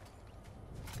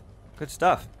 Good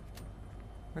stuff.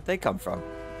 Where'd they come from?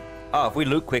 Oh, if we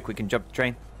loot quick, we can jump the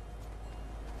train.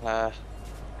 Oh.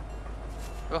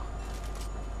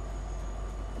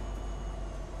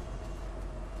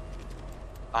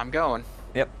 I'm going.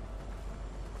 Yep.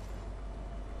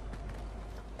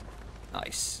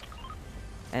 Nice.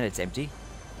 And it's empty.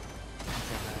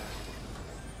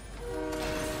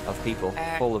 Of people.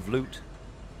 Full of loot.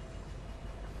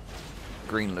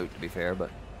 Green loot, to be fair, but...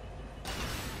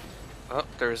 Oh,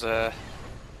 there's a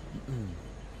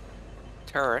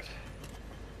turret.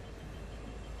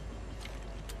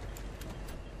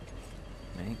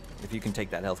 Right. If you can take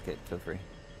that health kit, feel free.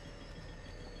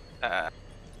 I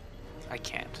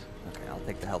can't. Okay, I'll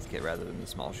take the health kit rather than the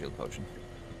small shield potion.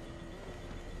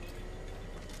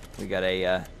 We got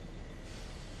a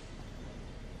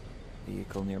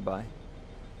vehicle nearby.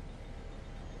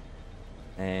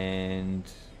 And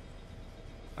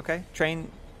okay, train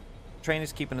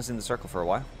is keeping us in the circle for a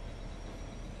while.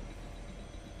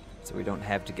 So we don't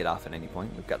have to get off at any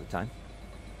point. We've got the time.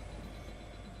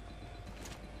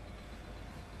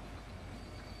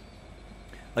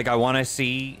 Like, I want to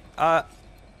see...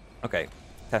 Okay.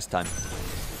 Test time.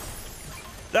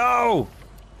 No!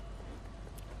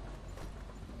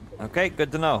 Okay,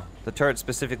 good to know. The turret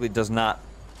specifically does not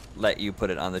let you put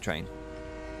it on the train.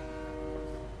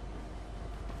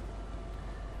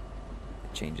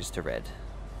 It changes to red.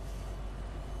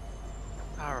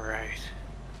 Alright.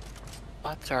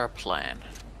 What's our plan?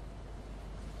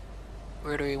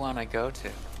 Where do we want to go to?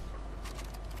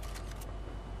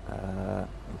 I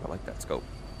like that scope.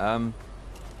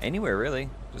 Anywhere really.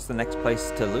 Just the next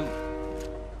place to loot.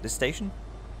 This station?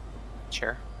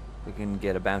 Sure. We can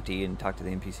get a bounty and talk to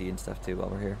the NPC and stuff too while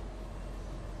we're here.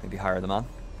 Maybe hire them on.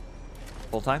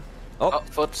 Full time? Oh,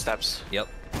 footsteps. Yep.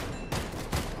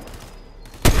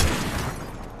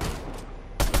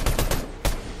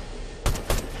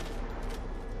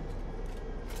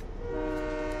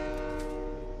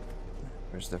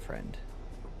 Where's the friend?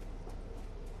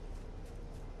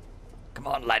 Come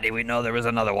on, laddie, we know there was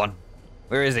another one.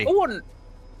 Where is he? Oh, and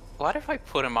what if I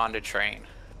put him on the train?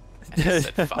 And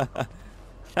just said, fuck.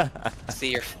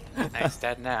 See, you're nice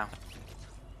dead now.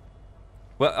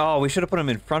 Well, oh, we should have put him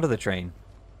in front of the train.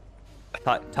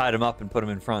 Tied him up and put him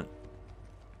in front.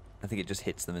 I think it just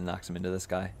hits them and knocks them into the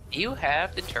sky. You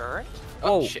have the turret?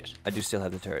 Oh, shit. I do still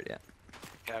have the turret, yeah.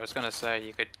 Yeah, I was gonna say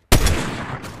you could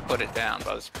put it down,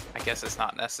 but I guess it's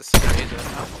not necessary, is it?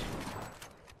 No?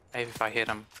 Maybe if I hit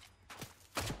him.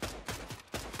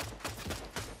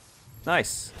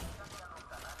 Nice.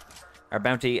 Our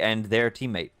bounty and their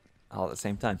teammate all at the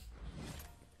same time.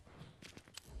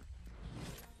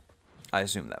 I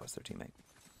assume that was their teammate.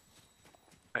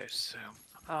 I assume.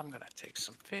 I'm gonna take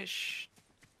some fish.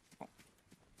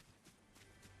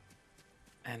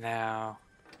 And now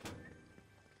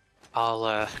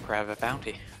I'll grab a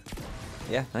bounty.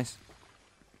 Yeah, nice.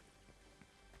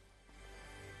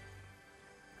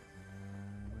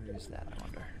 Where is that, I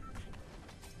wonder?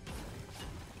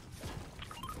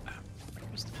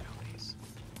 Where's the bounties?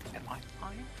 Am I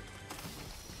fine?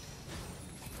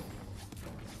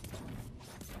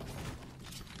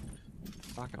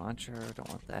 Rocket launcher, don't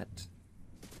want that.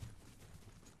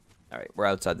 Alright, we're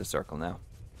outside the circle now.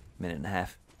 Minute and a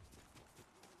half.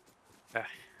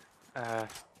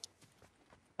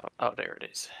 Oh, there it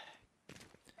is.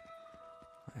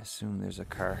 I assume there's a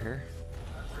car here.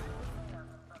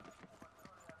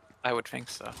 I would think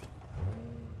so.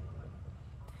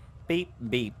 Beep,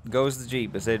 beep, goes the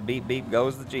Jeep. I said beep, beep,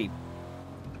 goes the Jeep.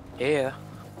 Yeah.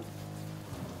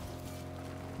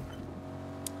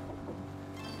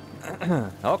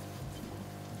 Oh,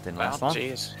 didn't last long.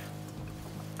 Jeez.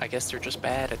 I guess they're just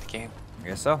bad at the game. I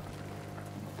guess so.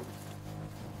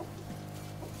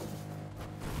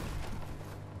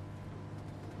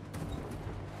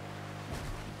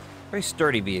 Very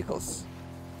sturdy vehicles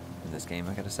in this game,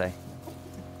 I gotta say.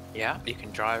 Yeah, you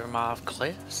can drive them off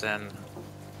cliffs and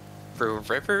through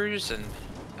rivers and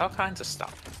all kinds of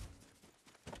stuff.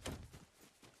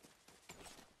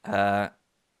 Do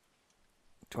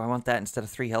I want that instead of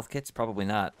 3 health kits? Probably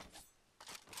not.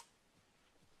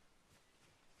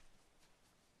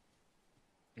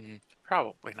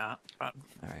 Probably not, but...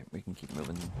 Alright, we can keep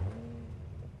moving.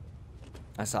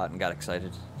 I saw it and got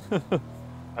excited. But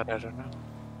I don't know.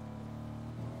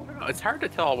 I don't know. It's hard to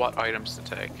tell what items to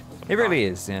take. It really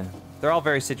is, yeah. They're all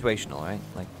very situational, right?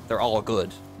 Like, they're all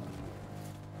good.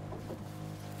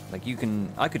 Like,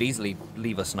 I could easily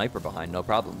leave a sniper behind, no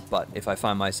problem. But if I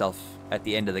find myself at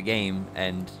the end of the game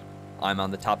and I'm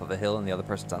on the top of a hill and the other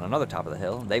person's on another top of the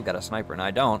hill, and they've got a sniper and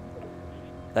I don't,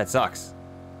 that sucks.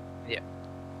 Yeah.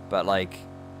 But, like,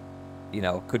 you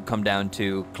know, could come down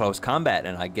to close combat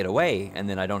and I get away and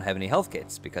then I don't have any health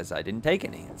kits because I didn't take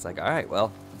any. It's like, alright,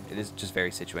 well, it is just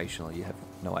very situational. You have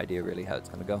no idea really how it's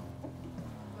going to go.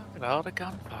 Look at all the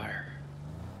gunfire.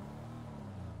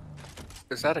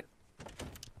 Is that a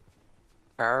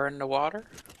car in the water?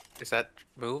 Is that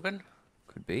moving?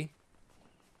 Could be.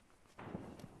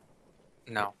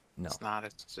 No. No. It's not.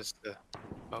 It's just the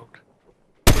boat.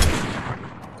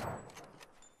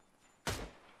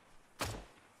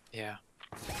 Yeah.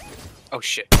 Oh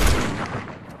shit.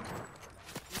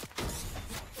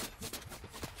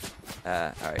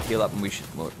 Alright, heal up and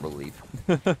we'll leave.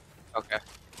 Okay.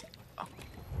 Oh.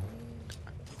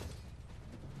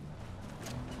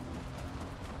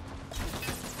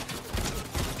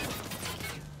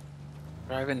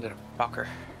 Drive into the fucker.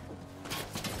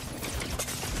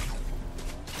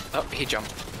 Oh, he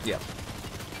jumped. Yep.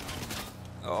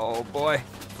 Oh boy.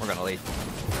 We're gonna leave.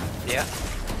 Yeah.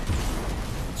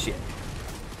 Shit.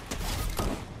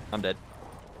 I'm dead.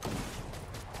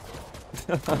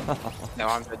 No,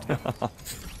 I'm good too.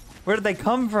 Where did they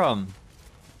come from?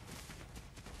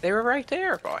 They were right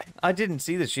there, boy. I didn't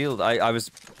see the shield. I was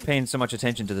paying so much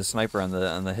attention to the sniper on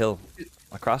the hill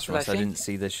across from us. I didn't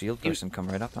see the shield person come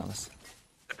right up on us.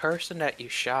 The person that you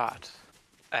shot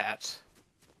at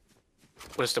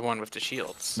was the one with the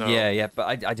shield. So Yeah,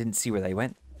 but I didn't see where they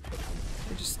went.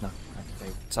 They just snuck.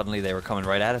 Suddenly they were coming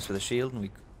right at us with a shield, and we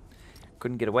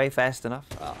couldn't get away fast enough.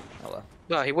 Oh well.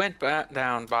 Well, he went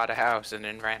down by the house and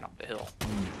then ran up the hill.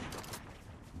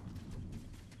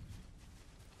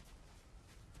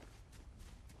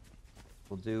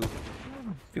 We'll do a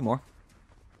few more.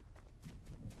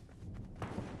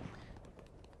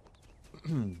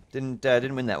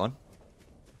 Didn't win that one.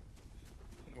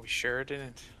 We sure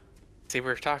didn't. See, we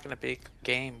were talking a big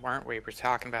game, weren't we? We were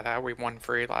talking about how we won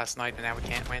free last night and now we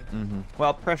can't win.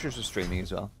 Well, pressures are streaming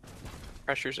as well.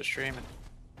 Pressures are streaming.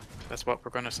 That's what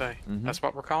we're gonna say. That's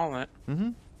what we're calling it.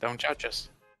 Don't judge us.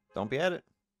 Don't be at it.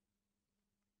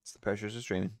 It's the pressures of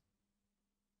streaming.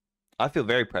 I feel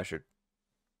very pressured.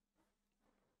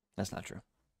 That's not true.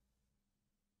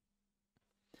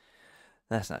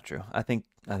 That's not true. I think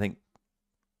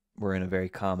we're in a very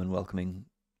calm and welcoming,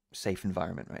 safe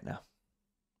environment right now.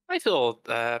 I feel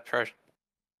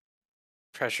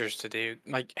pressures to do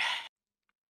like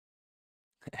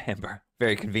Amber,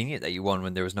 very convenient that you won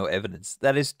when there was no evidence.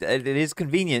 It is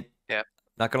convenient. Yeah.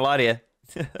 Not gonna lie to you.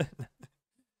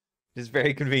 It's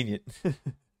very convenient.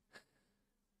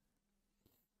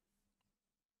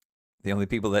 The only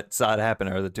people that saw it happen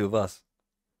are the two of us.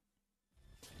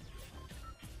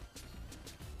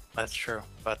 That's true,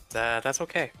 but that's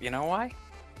okay. You know why?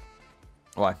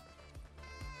 Why?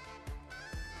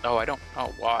 Oh, I don't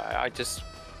know why.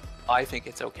 I think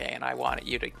it's okay, and I wanted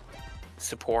you to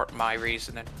support my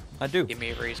reason and I do. give me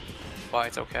a reason why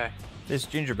it's okay. This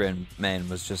gingerbread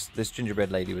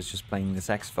lady was just playing the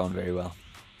saxophone very well.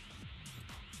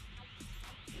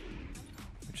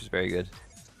 Which is very good.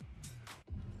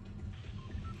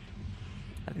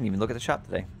 I didn't even look at the shop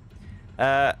today.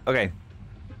 Okay.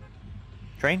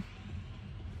 Train?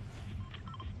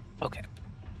 Okay.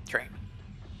 Train.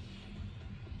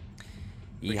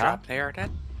 We Yeehaw? drop there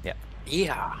then? Yeah.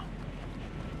 Yeah.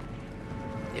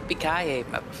 Yippee-ki-yay,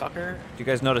 motherfucker. Do you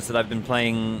guys notice that I've been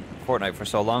playing Fortnite for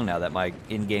so long now that my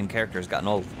in-game character has gotten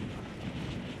old?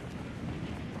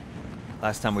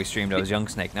 Last time we streamed I was young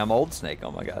Snake, now I'm old Snake.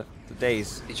 Oh my god. The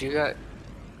days.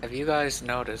 Have you guys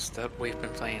noticed that we've been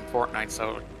playing Fortnite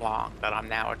so long that I'm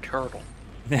now a turtle?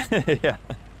 Yeah.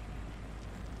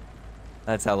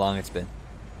 That's how long it's been.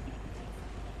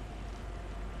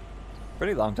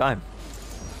 Pretty long time.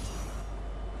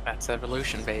 That's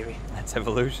evolution, baby. That's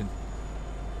evolution.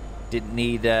 Didn't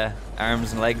need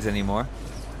arms and legs anymore.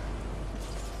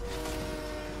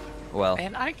 Well,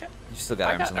 And you still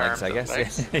got arms and legs, I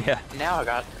guess. Yeah. Now I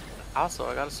got a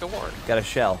sword. Got a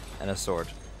shell and a sword.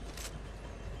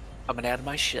 Coming out of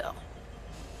my shell.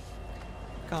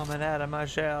 Coming out of my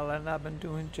shell, and I've been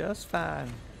doing just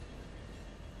fine.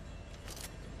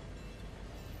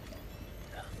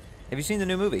 Have you seen the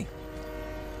new movie?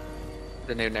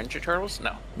 The new Ninja Turtles?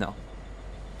 No. No.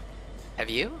 Have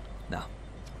you? No.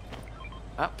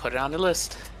 Oh, put it on the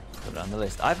list. Put it on the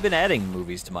list. I've been adding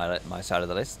movies to my side of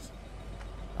the list.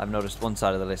 I've noticed one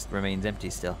side of the list remains empty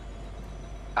still.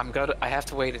 I have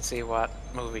to wait and see what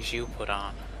movies you put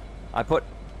on. I put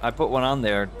one on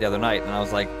there the other night, and I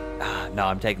was like, no,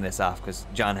 I'm taking this off because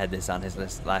John had this on his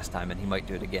list last time, and he might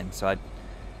do it again. So I'm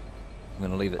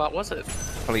gonna leave it. What was it?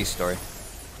 Police Story.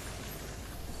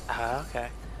 Okay.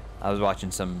 I was watching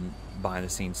some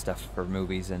behind-the-scenes stuff for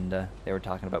movies, and they were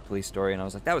talking about Police Story, and I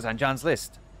was like, that was on John's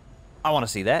list. I want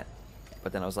to see that.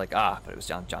 But then I was like, but it was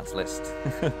John's list.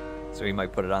 So he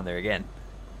might put it on there again.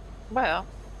 Well,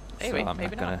 maybe. So I'm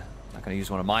maybe not gonna use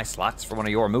one of my slots for one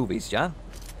of your movies, John.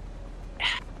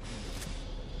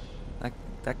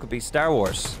 That could be Star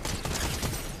Wars.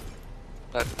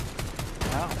 But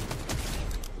no.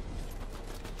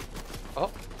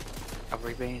 Oh, are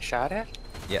we being shot at?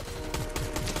 Yep.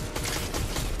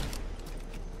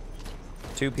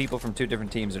 2 people from 2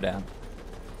 different teams are down.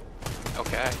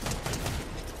 Okay.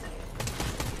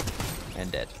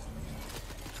 And dead.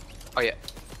 Oh yeah.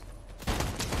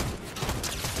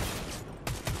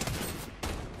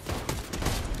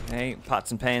 Hey, Pots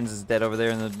and Pans is dead over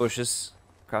there in the bushes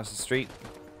across the street.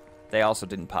 They also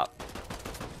didn't pop.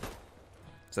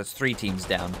 So that's 3 teams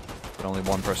down, but only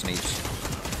 1 person each.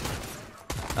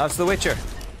 Oh, it's the Witcher.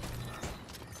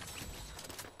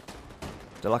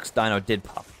 Deluxe Dino did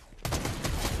pop.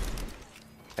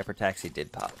 Pepper Taxi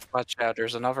did pop. Watch out,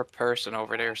 there's another person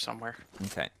over there somewhere.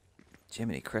 Okay.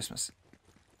 Jiminy Christmas.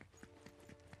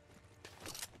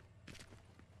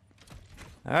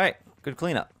 Alright, good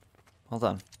cleanup. Hold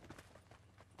on.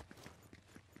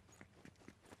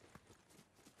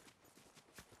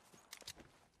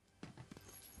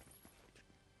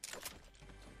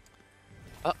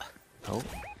 Oh.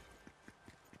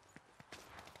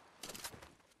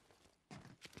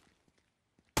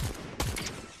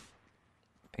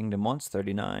 Pinged him once,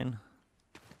 39.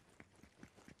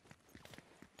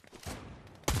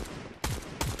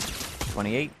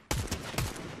 28.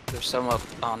 There's some up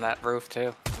on that roof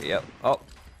too. Yep. Oh,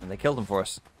 and they killed him for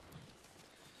us.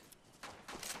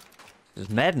 This is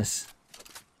madness.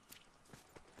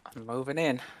 I'm moving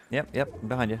in. Yep, I'm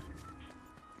behind you.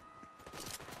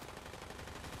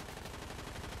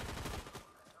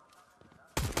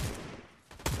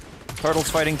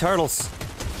 Turtles fighting turtles.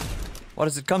 What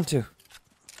does it come to?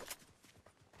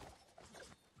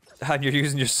 And you're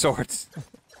using your swords.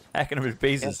 Hacking him to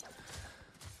pieces. Yes.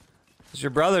 It's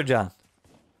your brother, John.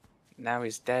 Now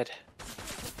he's dead.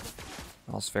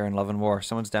 All's fair in love and war.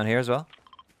 Someone's down here as well.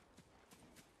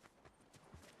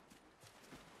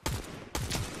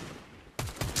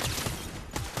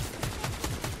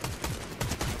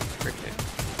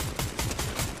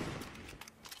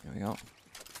 Here we go.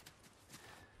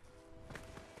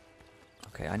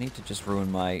 Okay, I need to just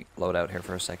ruin my loadout here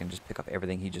for a second. Just pick up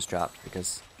everything he just dropped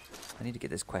because I need to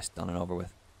get this quest done and over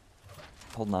with.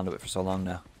 Holding on to it for so long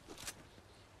now.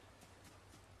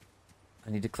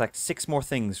 I need to collect 6 more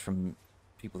things from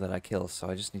people that I kill, so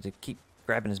I just need to keep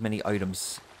grabbing as many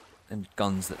items and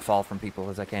guns that fall from people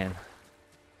as I can.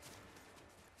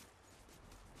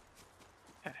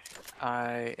 Okay.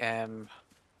 I am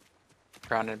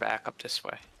running back up this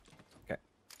way. Okay.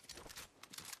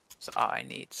 So I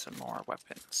need some more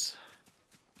weapons.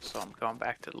 So I'm going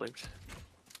back to the loot.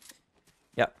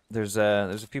 Yep, there's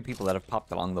a few people that have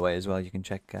popped along the way as well. You can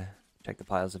check the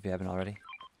piles if you haven't already.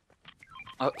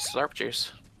 Oh, slurp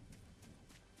juice.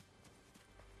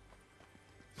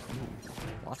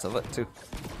 Lots of it too.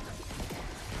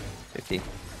 50.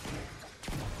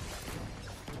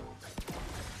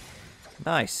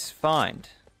 Nice find.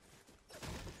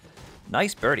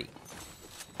 Nice birdie.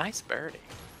 Nice birdie.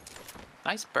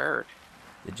 Nice bird.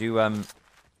 Did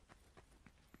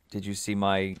you see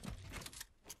my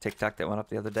TikTok that went up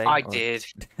the other day? I did.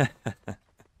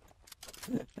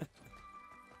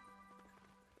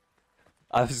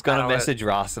 I was gonna message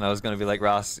Ross and I was gonna be like,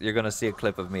 Ross, you're gonna see a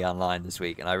clip of me online this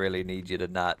week, and I really need you to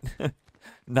not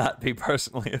be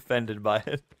personally offended by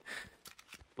it.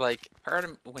 Like, part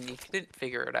of when you couldn't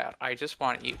figure it out, I just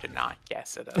wanted you to not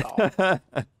guess it at all.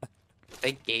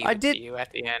 They gave it to you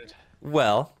at the end.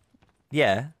 Well,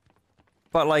 yeah,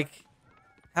 but like,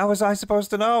 how was I supposed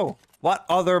to know? What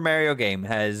other Mario game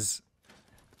has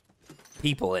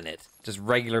people in it? Just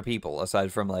regular people,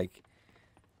 aside from like.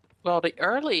 Well, the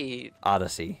early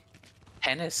Odyssey.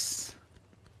 Tennis.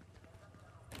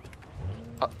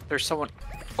 Oh, there's someone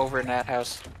over in that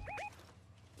house.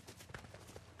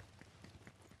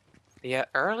 Yeah,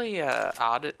 early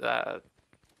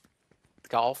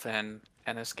golf and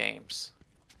tennis games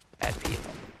had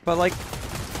people. But like,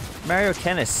 Mario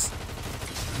Tennis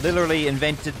literally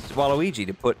invented Waluigi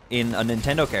to put in a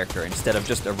Nintendo character instead of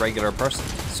just a regular person.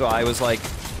 So I was like,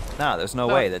 nah, there's no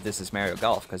way that this is Mario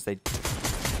Golf, because they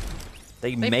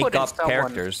make up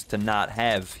characters to not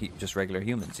have just regular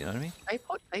humans. You know what I mean?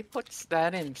 They put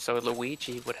that in so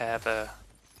Luigi would have a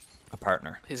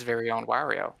partner, his very own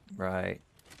Wario. Right.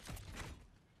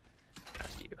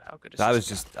 How good is so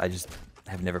I just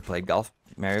have never played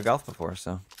Mario Golf before,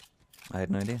 so I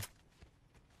had no idea.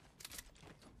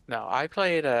 No, I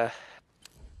played. That's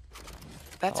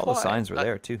all the signs were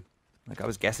there too. Like I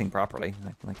was guessing properly.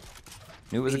 Like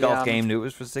knew it was a golf game. Knew it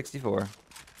was for 64.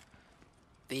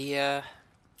 Yeah,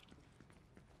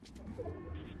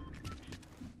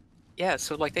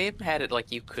 so like they even had it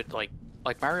like you could like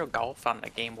Mario Golf on the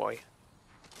Game Boy.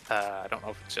 I don't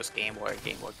know if it's just Game Boy or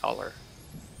Game Boy Color.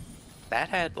 That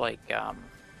had like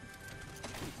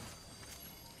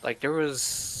there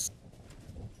was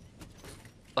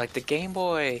like the Game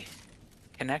Boy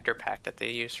connector pack that they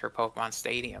used for Pokemon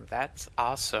Stadium. That's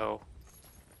also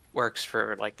works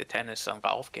for like the tennis and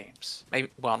golf games. Maybe,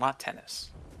 well, not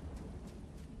tennis.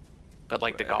 But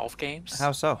like the golf games?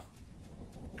 How so?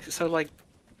 So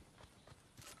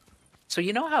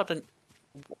you know how the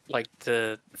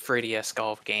 3DS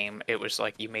golf game, it was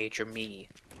like you made your Mii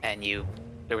and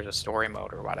there was a story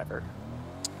mode or whatever.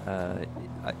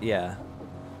 Yeah.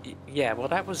 Yeah, well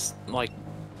that was like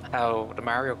how the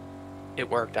Mario, it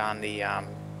worked on the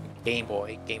Game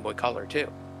Boy Color too.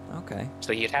 Okay.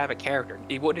 So you'd have a character.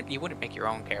 You wouldn't make your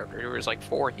own character. There was like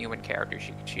 4 human characters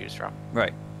you could choose from.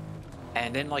 Right.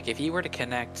 And then, like, if you were to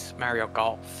connect Mario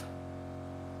Golf,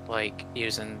 like,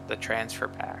 using the transfer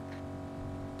pack,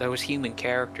 those human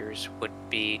characters would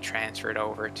be transferred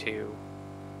over to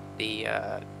the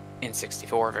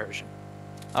N64 version.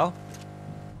 Oh.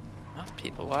 Oh,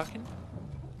 people walking?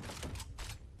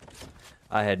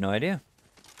 I had no idea.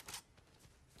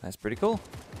 That's pretty cool.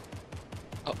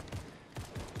 Oh.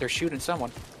 They're shooting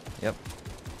someone. Yep.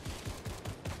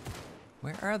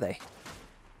 Where are they?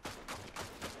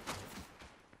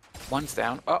 One's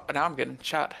down. Oh, now I'm getting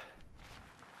shot.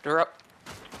 They're up.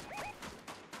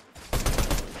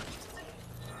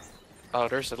 Oh,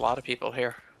 there's a lot of people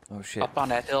here. Oh shit. Up on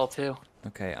that hill too.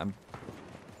 Okay,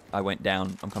 I went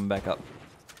down. I'm coming back up.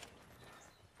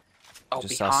 Oh,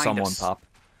 just saw someone us. pop.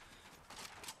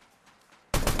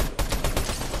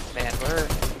 Man, we're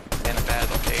in a bad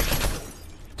location.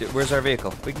 Dude, where's our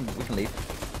vehicle? We can leave.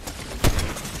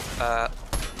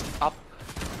 Up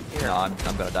here. No, I'm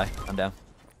gonna die. I'm down.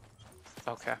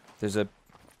 Okay. There's a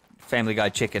Family Guy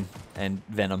chicken and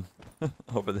Venom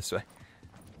over this way.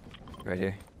 Right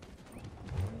here.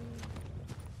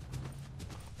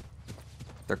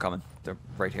 They're coming. They're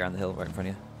right here on the hill, right in front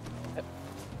of you. Yep.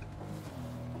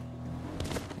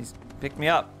 He's picked me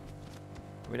up.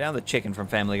 We're down the chicken from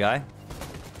Family Guy.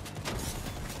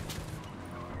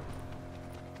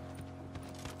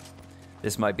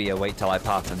 This might be a wait till I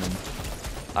pop and then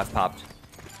I've popped.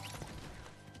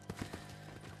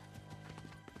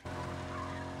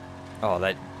 Oh,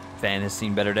 that van has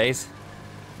seen better days.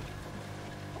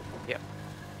 Yep.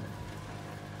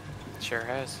 Sure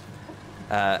has.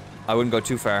 I wouldn't go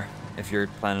too far if you're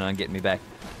planning on getting me back,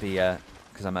 because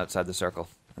I'm outside the circle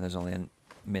and there's only a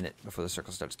minute before the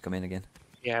circle starts to come in again.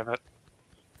 Yeah, but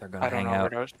They're gonna I don't hang know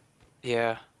out. where those.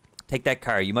 Yeah. Take that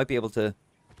car. You might be able to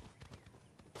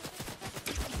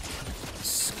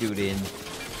scoot in,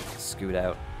 scoot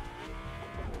out.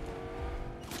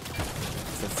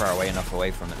 They're far away enough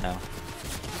away from it now.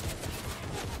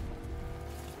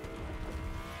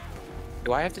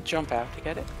 Do I have to jump out to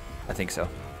get it? I think so.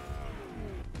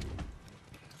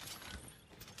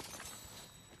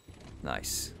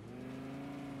 Nice.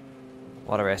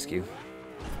 What a rescue.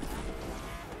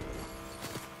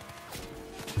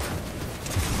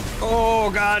 Oh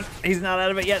god, he's not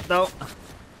out of it yet though.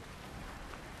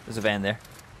 There's a van there.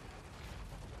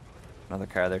 Another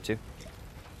car there too.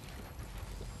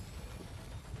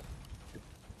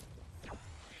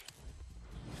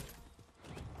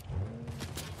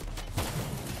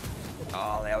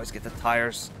 Oh, they always get the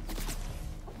tires.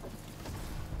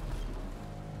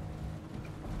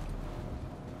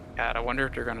 God, I wonder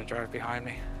if they're gonna drive behind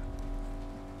me.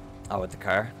 Oh, with the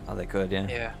car? Oh, they could, yeah.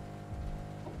 Yeah.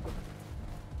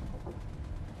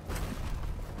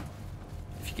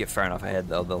 If you get far enough ahead,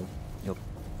 though, you'll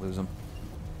lose them.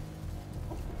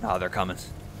 Oh, they're coming.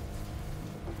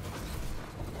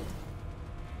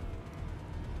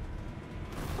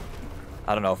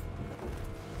 I don't know if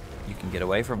you can get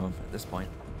away from them at this point.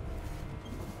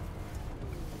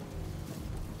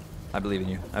 I believe in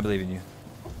you. I believe in you.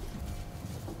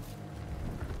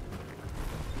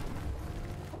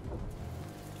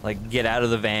 Like, get out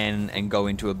of the van and go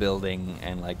into a building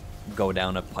and, like, go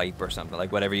down a pipe or something.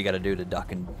 Like, whatever you gotta do to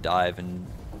duck and dive and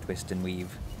twist and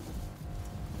weave.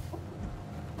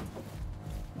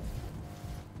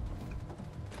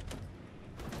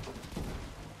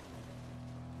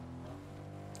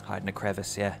 Hide in a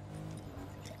crevice, yeah.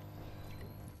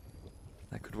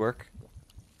 That could work.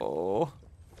 Oh.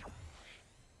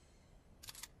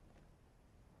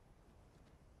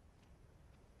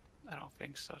 I don't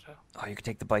think so, though. Oh, you could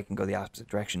take the bike and go the opposite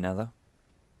direction now, though.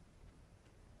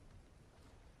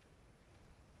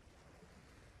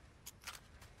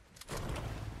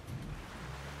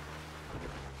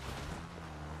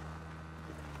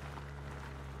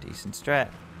 Decent strat.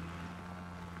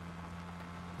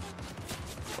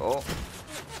 Oh.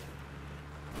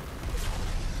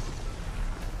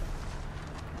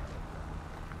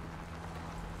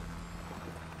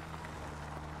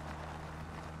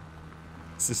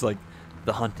 This is like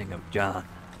the hunting of John.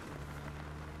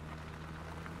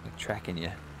 Like tracking you.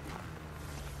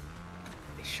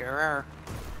 They sure are.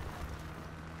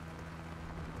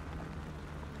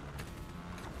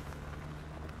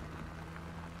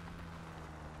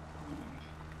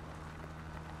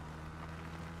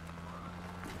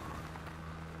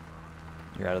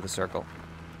 You're out of the circle.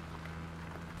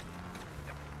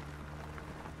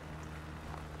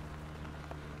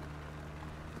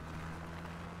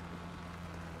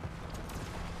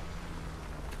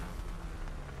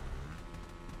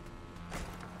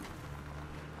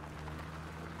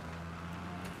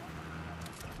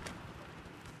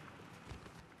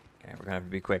 Okay, we're gonna have to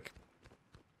be quick.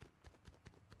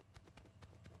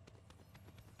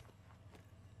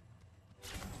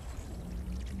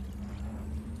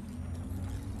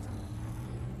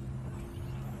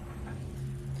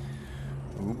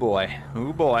 Oh boy,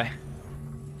 oh boy.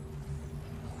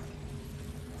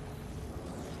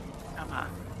 Come on.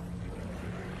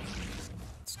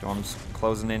 Storm's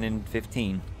closing in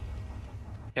 15.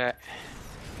 Yeah.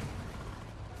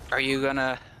 Are you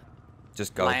gonna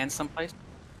Just go. land someplace?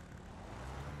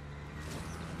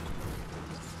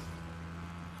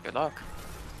 Good luck.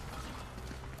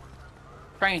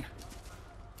 Train.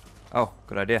 Oh,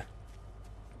 good idea.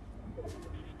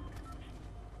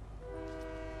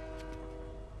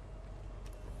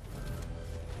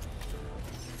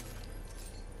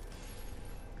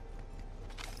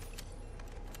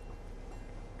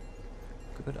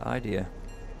 Good idea.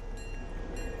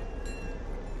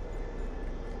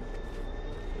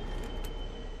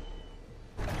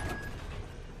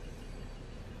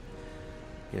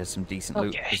 Get us some decent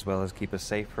loot Okay. as well as keep us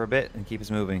safe for a bit and keep us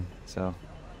moving. So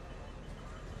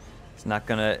it's not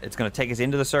gonna. It's gonna take us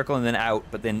into the circle and then out,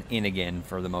 but then in again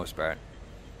for the most part.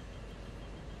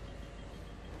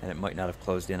 And it might not have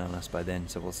closed in on us by then,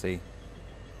 so we'll see.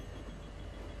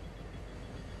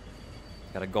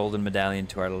 Got a golden medallion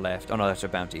to our left. Oh no, that's our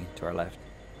bounty to our left.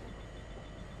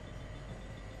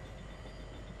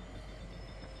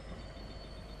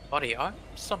 Buddy, I'm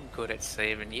some good at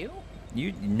saving you.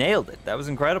 You nailed it. That was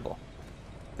incredible.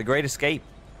 The Great Escape.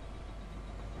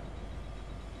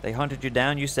 They hunted you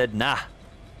down. You said, nah.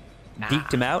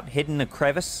 Deked him out, hid in a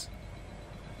crevice.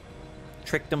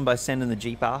 Tricked him by sending the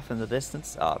Jeep off in the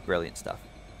distance. Oh, brilliant stuff.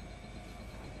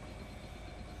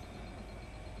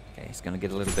 Okay, it's going to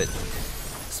get a little bit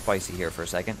spicy here for a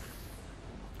second.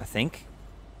 I think.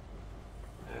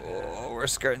 Oh, we're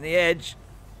skirting the edge.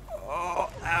 Oh,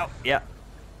 ow. Yeah.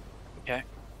 Okay.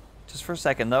 Just for a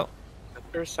second, though. Just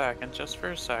for a second. Just for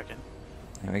a second.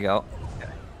 There we go.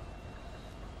 Okay.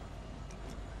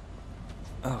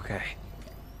 Okay.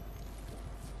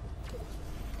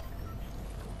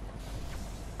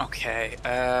 Okay.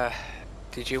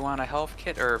 Did you want a health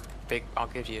kit or big? I'll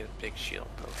give you a big shield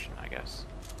potion, I guess.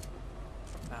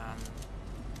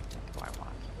 What do I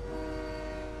want?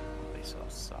 These all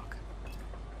suck.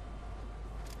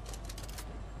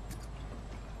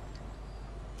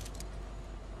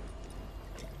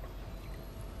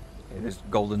 Okay, there's a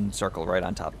golden circle right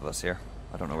on top of us here.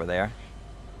 I don't know where they are.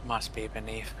 Must be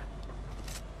beneath.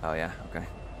 Oh, yeah. Okay.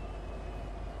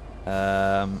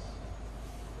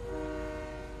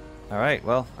 Alright,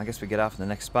 well, I guess we get off in the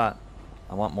next spot.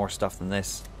 I want more stuff than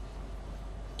this.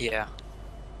 Yeah.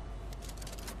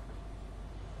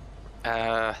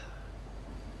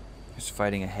 There's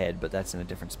fighting ahead, but that's in a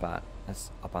different spot.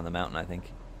 That's up on the mountain, I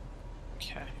think.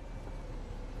 Okay.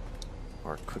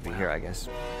 Or it could be here, I guess.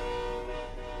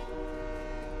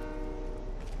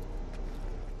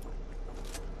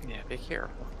 Yeah, be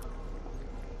careful.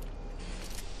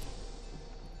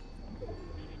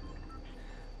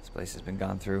 This place has been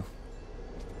gone through.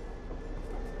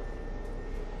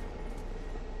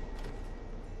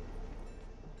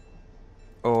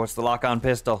 Oh, it's the lock-on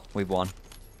pistol. We've won.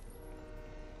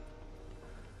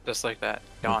 Just like that.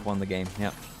 We've Gone. won the game,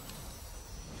 yep.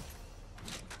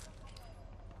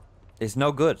 It's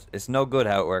no good. It's no good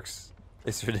how it works.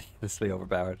 It's ridiculously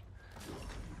overpowered.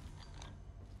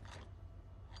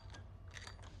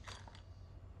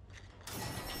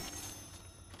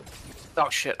 Oh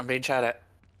shit, I'm being shot at.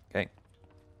 Okay.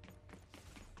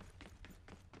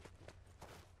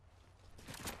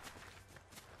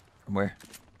 From where?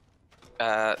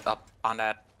 Up on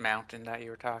that mountain that you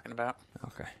were talking about.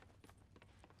 Okay.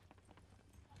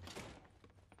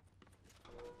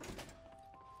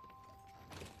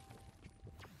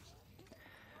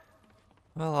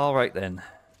 Well, all right then.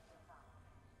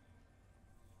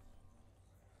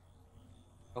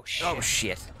 Oh shit. Oh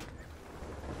shit.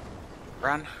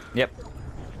 Run. Yep.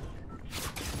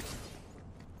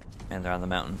 And they're on the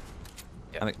mountain.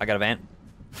 Yep. I got a van.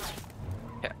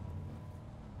 Yeah.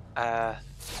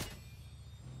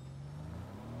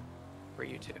 Where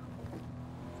you two?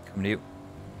 Coming to you.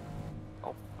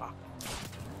 Oh fuck.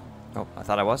 Oh, I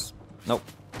thought I was. Nope.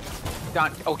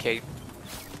 Done. Okay.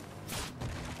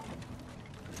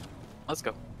 Let's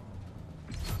go.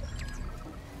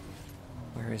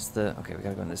 Where is the... Okay, we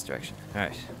gotta go in this direction.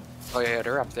 Alright. Oh yeah,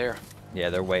 they're up there. Yeah,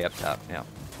 they're way up top. Yeah.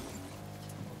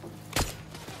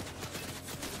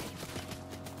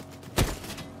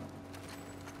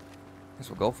 Guess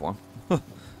we'll go for them.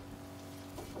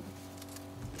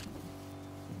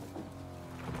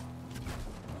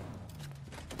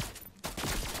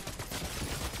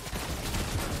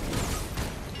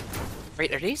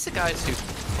 Wait, are these the guys who...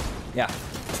 Yeah.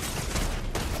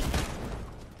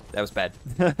 That was bad.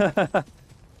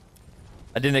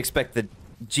 I didn't expect the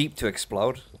Jeep to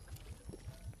explode.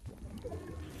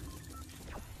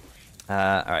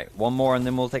 Alright, one more and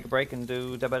then we'll take a break and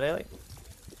do Dead by Daylight.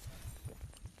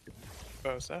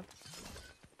 Suppose so.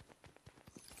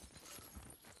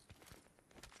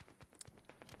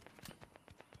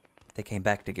 They came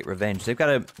back to get revenge. They've got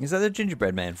a... Is that the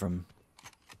gingerbread man from...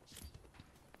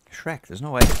 Shrek? There's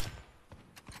no way.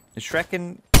 Is Shrek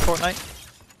in Fortnite?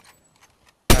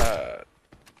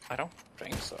 I don't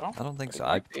think so. I don't think It so.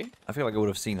 might be. I feel like I would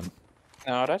have seen him.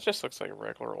 No, that just looks like a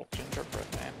regular old gingerbread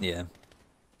man. Yeah.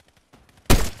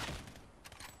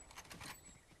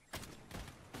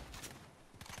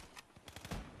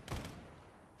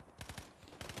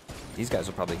 These guys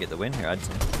will probably get the win here, I'd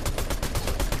say.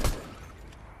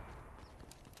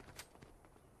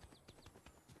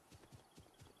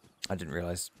 I didn't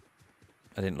realize.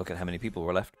 I didn't look at how many people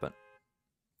were left, but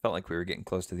felt like we were getting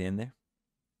close to the end there.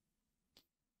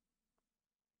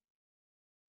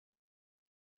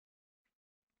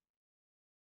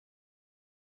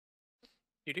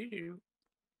 Do-do-do.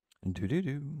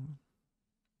 Do-do-do.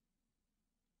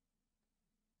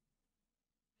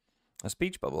 A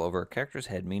speech bubble over a character's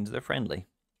head means they're friendly.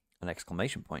 An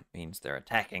exclamation point means they're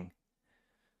attacking.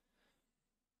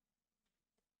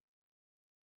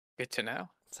 Good to know.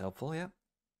 It's helpful, yeah.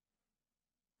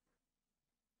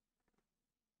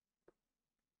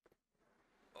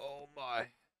 Why?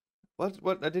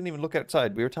 What? I didn't even look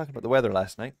outside. We were talking about the weather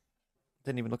last night.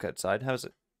 Didn't even look outside. How's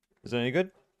it? Is it any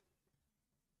good?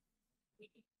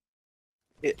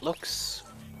 It looks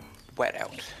wet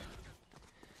out.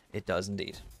 It does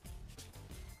indeed.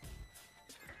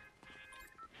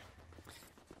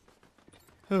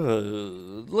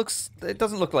 It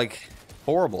doesn't look like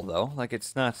horrible though. Like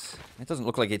it's not. It doesn't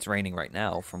look like it's raining right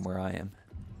now from where I am.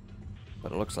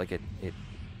 But it looks like it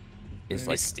is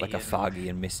Misty like a and- foggy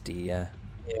and misty. Yeah.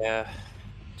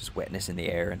 Just wetness in the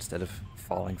air instead of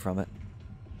falling from it.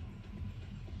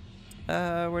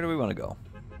 Where do we want to go?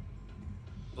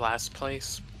 Last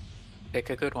place. Pick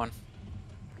a good one.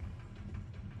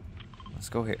 Let's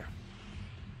go here.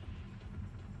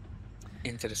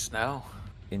 Into the snow.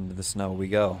 Into the snow we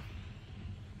go.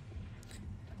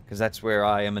 Because that's where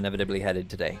I am inevitably headed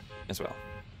today as well.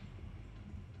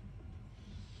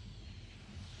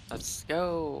 Let's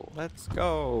go. Let's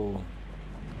go.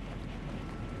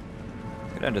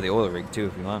 Go down to the oil rig too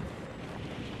if you want.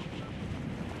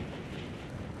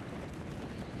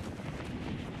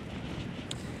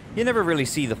 You never really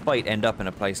see the fight end up in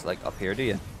a place like up here, do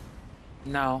you?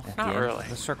 No, At the not end. really.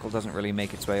 The circle doesn't really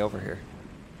make its way over here.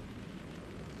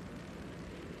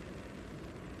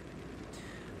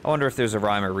 I wonder if there's a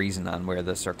rhyme or reason on where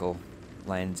the circle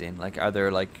lands in. Like, are there,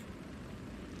 like,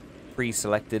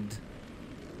 pre-selected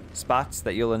spots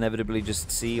that you'll inevitably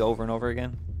just see over and over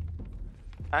again?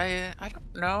 I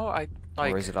don't know. I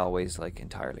like Or is it always, like,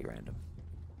 entirely random?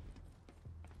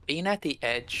 being at the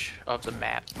edge of the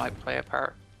map might play a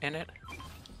part in it.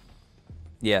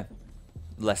 Yeah.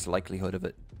 Less likelihood of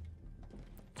it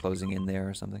closing in there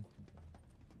or something.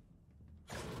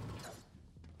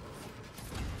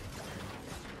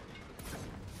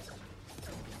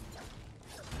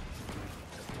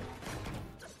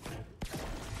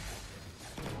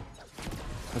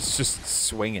 It's just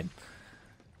swinging.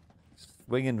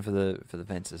 Swinging for the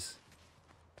fences.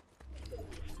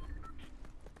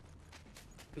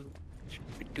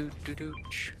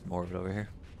 More of it over here.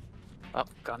 Up,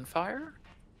 gunfire?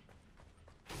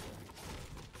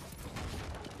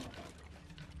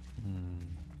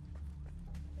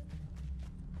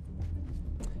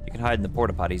 You can hide in the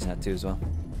porta potties now too as well.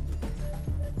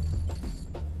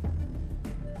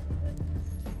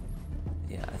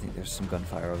 Yeah, I think there's some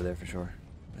gunfire over there for sure.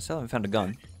 I still haven't found a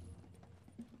gun.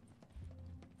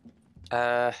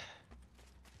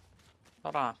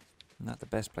 Hold on. Not the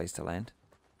best place to land.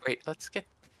 Wait, let's get...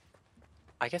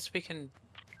 I guess we can...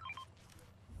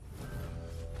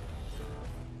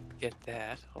 get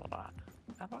that. Hold on.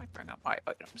 How do I bring up my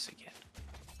items again?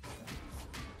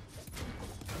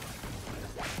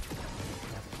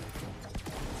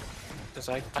 Because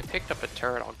I picked up a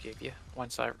turret I'll give you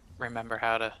once I remember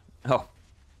how to... Oh,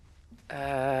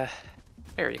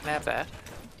 Here, you can have that.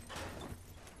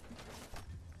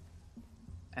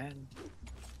 And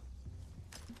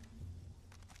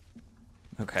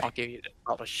okay. I'll give you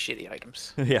all the shitty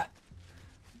items. Yeah.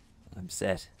 I'm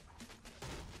set.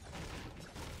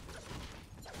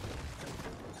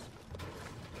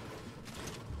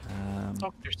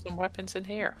 Oh, there's some weapons in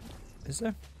here. Is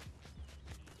there?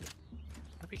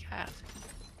 What do we got?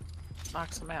 Let's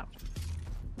knock some out.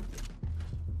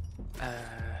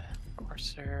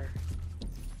 Courser.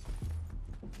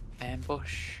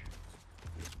 Ambush.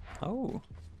 Oh.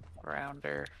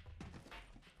 Rounder.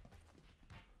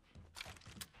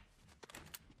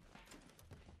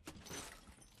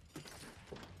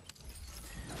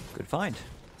 Good find.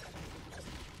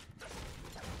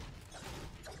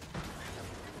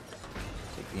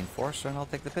 Take the enforcer and I'll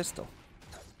take the pistol.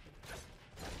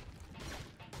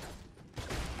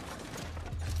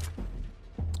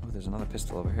 Oh, there's another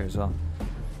pistol over here as well.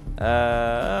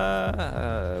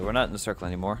 We're not in the circle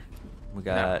anymore. We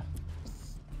got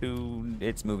two.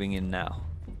 It's moving in now.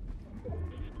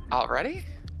 Already?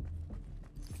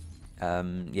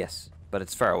 Yes, but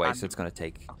it's far away, I'm- so it's going to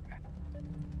take Okay.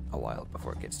 a while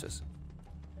before it gets to us.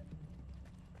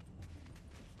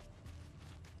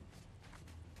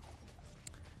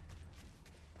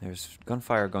 There's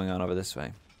gunfire going on over this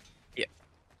way. Yep.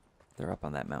 They're up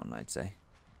on that mountain, I'd say.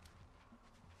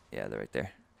 Yeah, they're right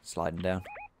there. Sliding down.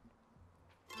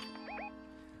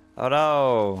 Oh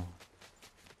no!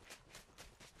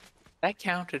 That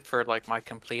counted for like my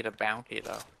completed bounty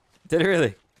though. Did it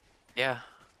really? Yeah.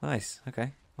 Nice.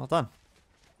 Okay. Well done.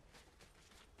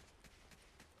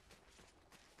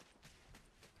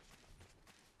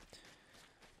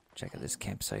 Check out this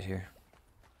campsite here.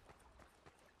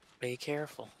 Be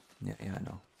careful. Yeah, I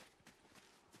know.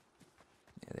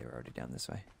 Yeah, they were already down this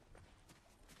way.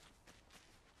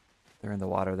 They're in the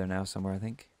water there now somewhere, I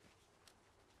think.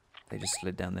 They just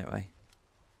slid down that way.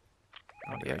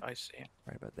 Oh, Maybe yeah, right, I see.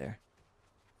 right about there.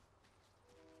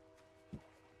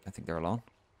 I think they're alone.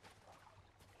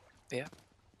 Yeah,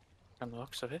 from the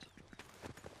looks of it.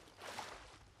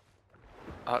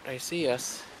 Oh, they see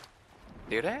us.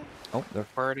 Do they? Oh, Or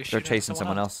are they they're shooting at chasing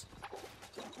someone else?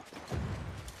 else.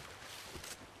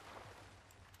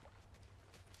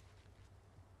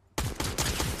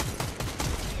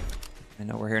 I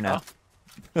know we're here now.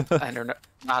 Oh, and they're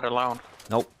not alone.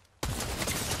 Nope.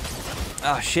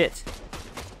 Oh, shit.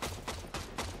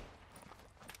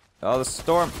 Oh, the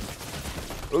storm.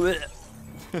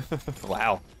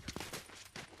 Wow.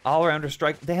 All-rounder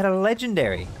strike. They had a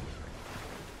legendary.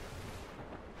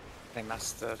 They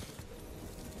must have.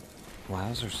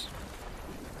 Wowzers.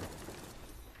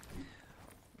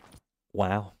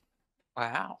 Wow.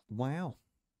 Wow. Wow.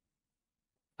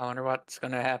 I wonder what's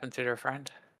going to happen to their friend.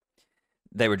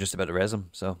 They were just about to res him,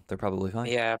 so they're probably fine.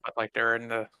 Yeah, but like they're in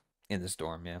the. In the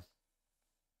storm, yeah.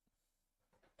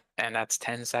 And that's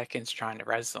 10 seconds trying to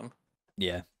res them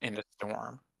Yeah. in the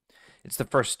storm. It's the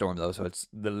first storm, though, so it's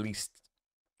the least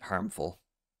harmful.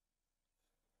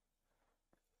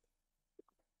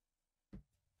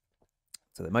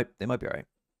 So they might be alright.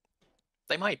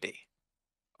 They might be.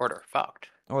 Or they're fucked.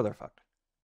 Or they're fucked.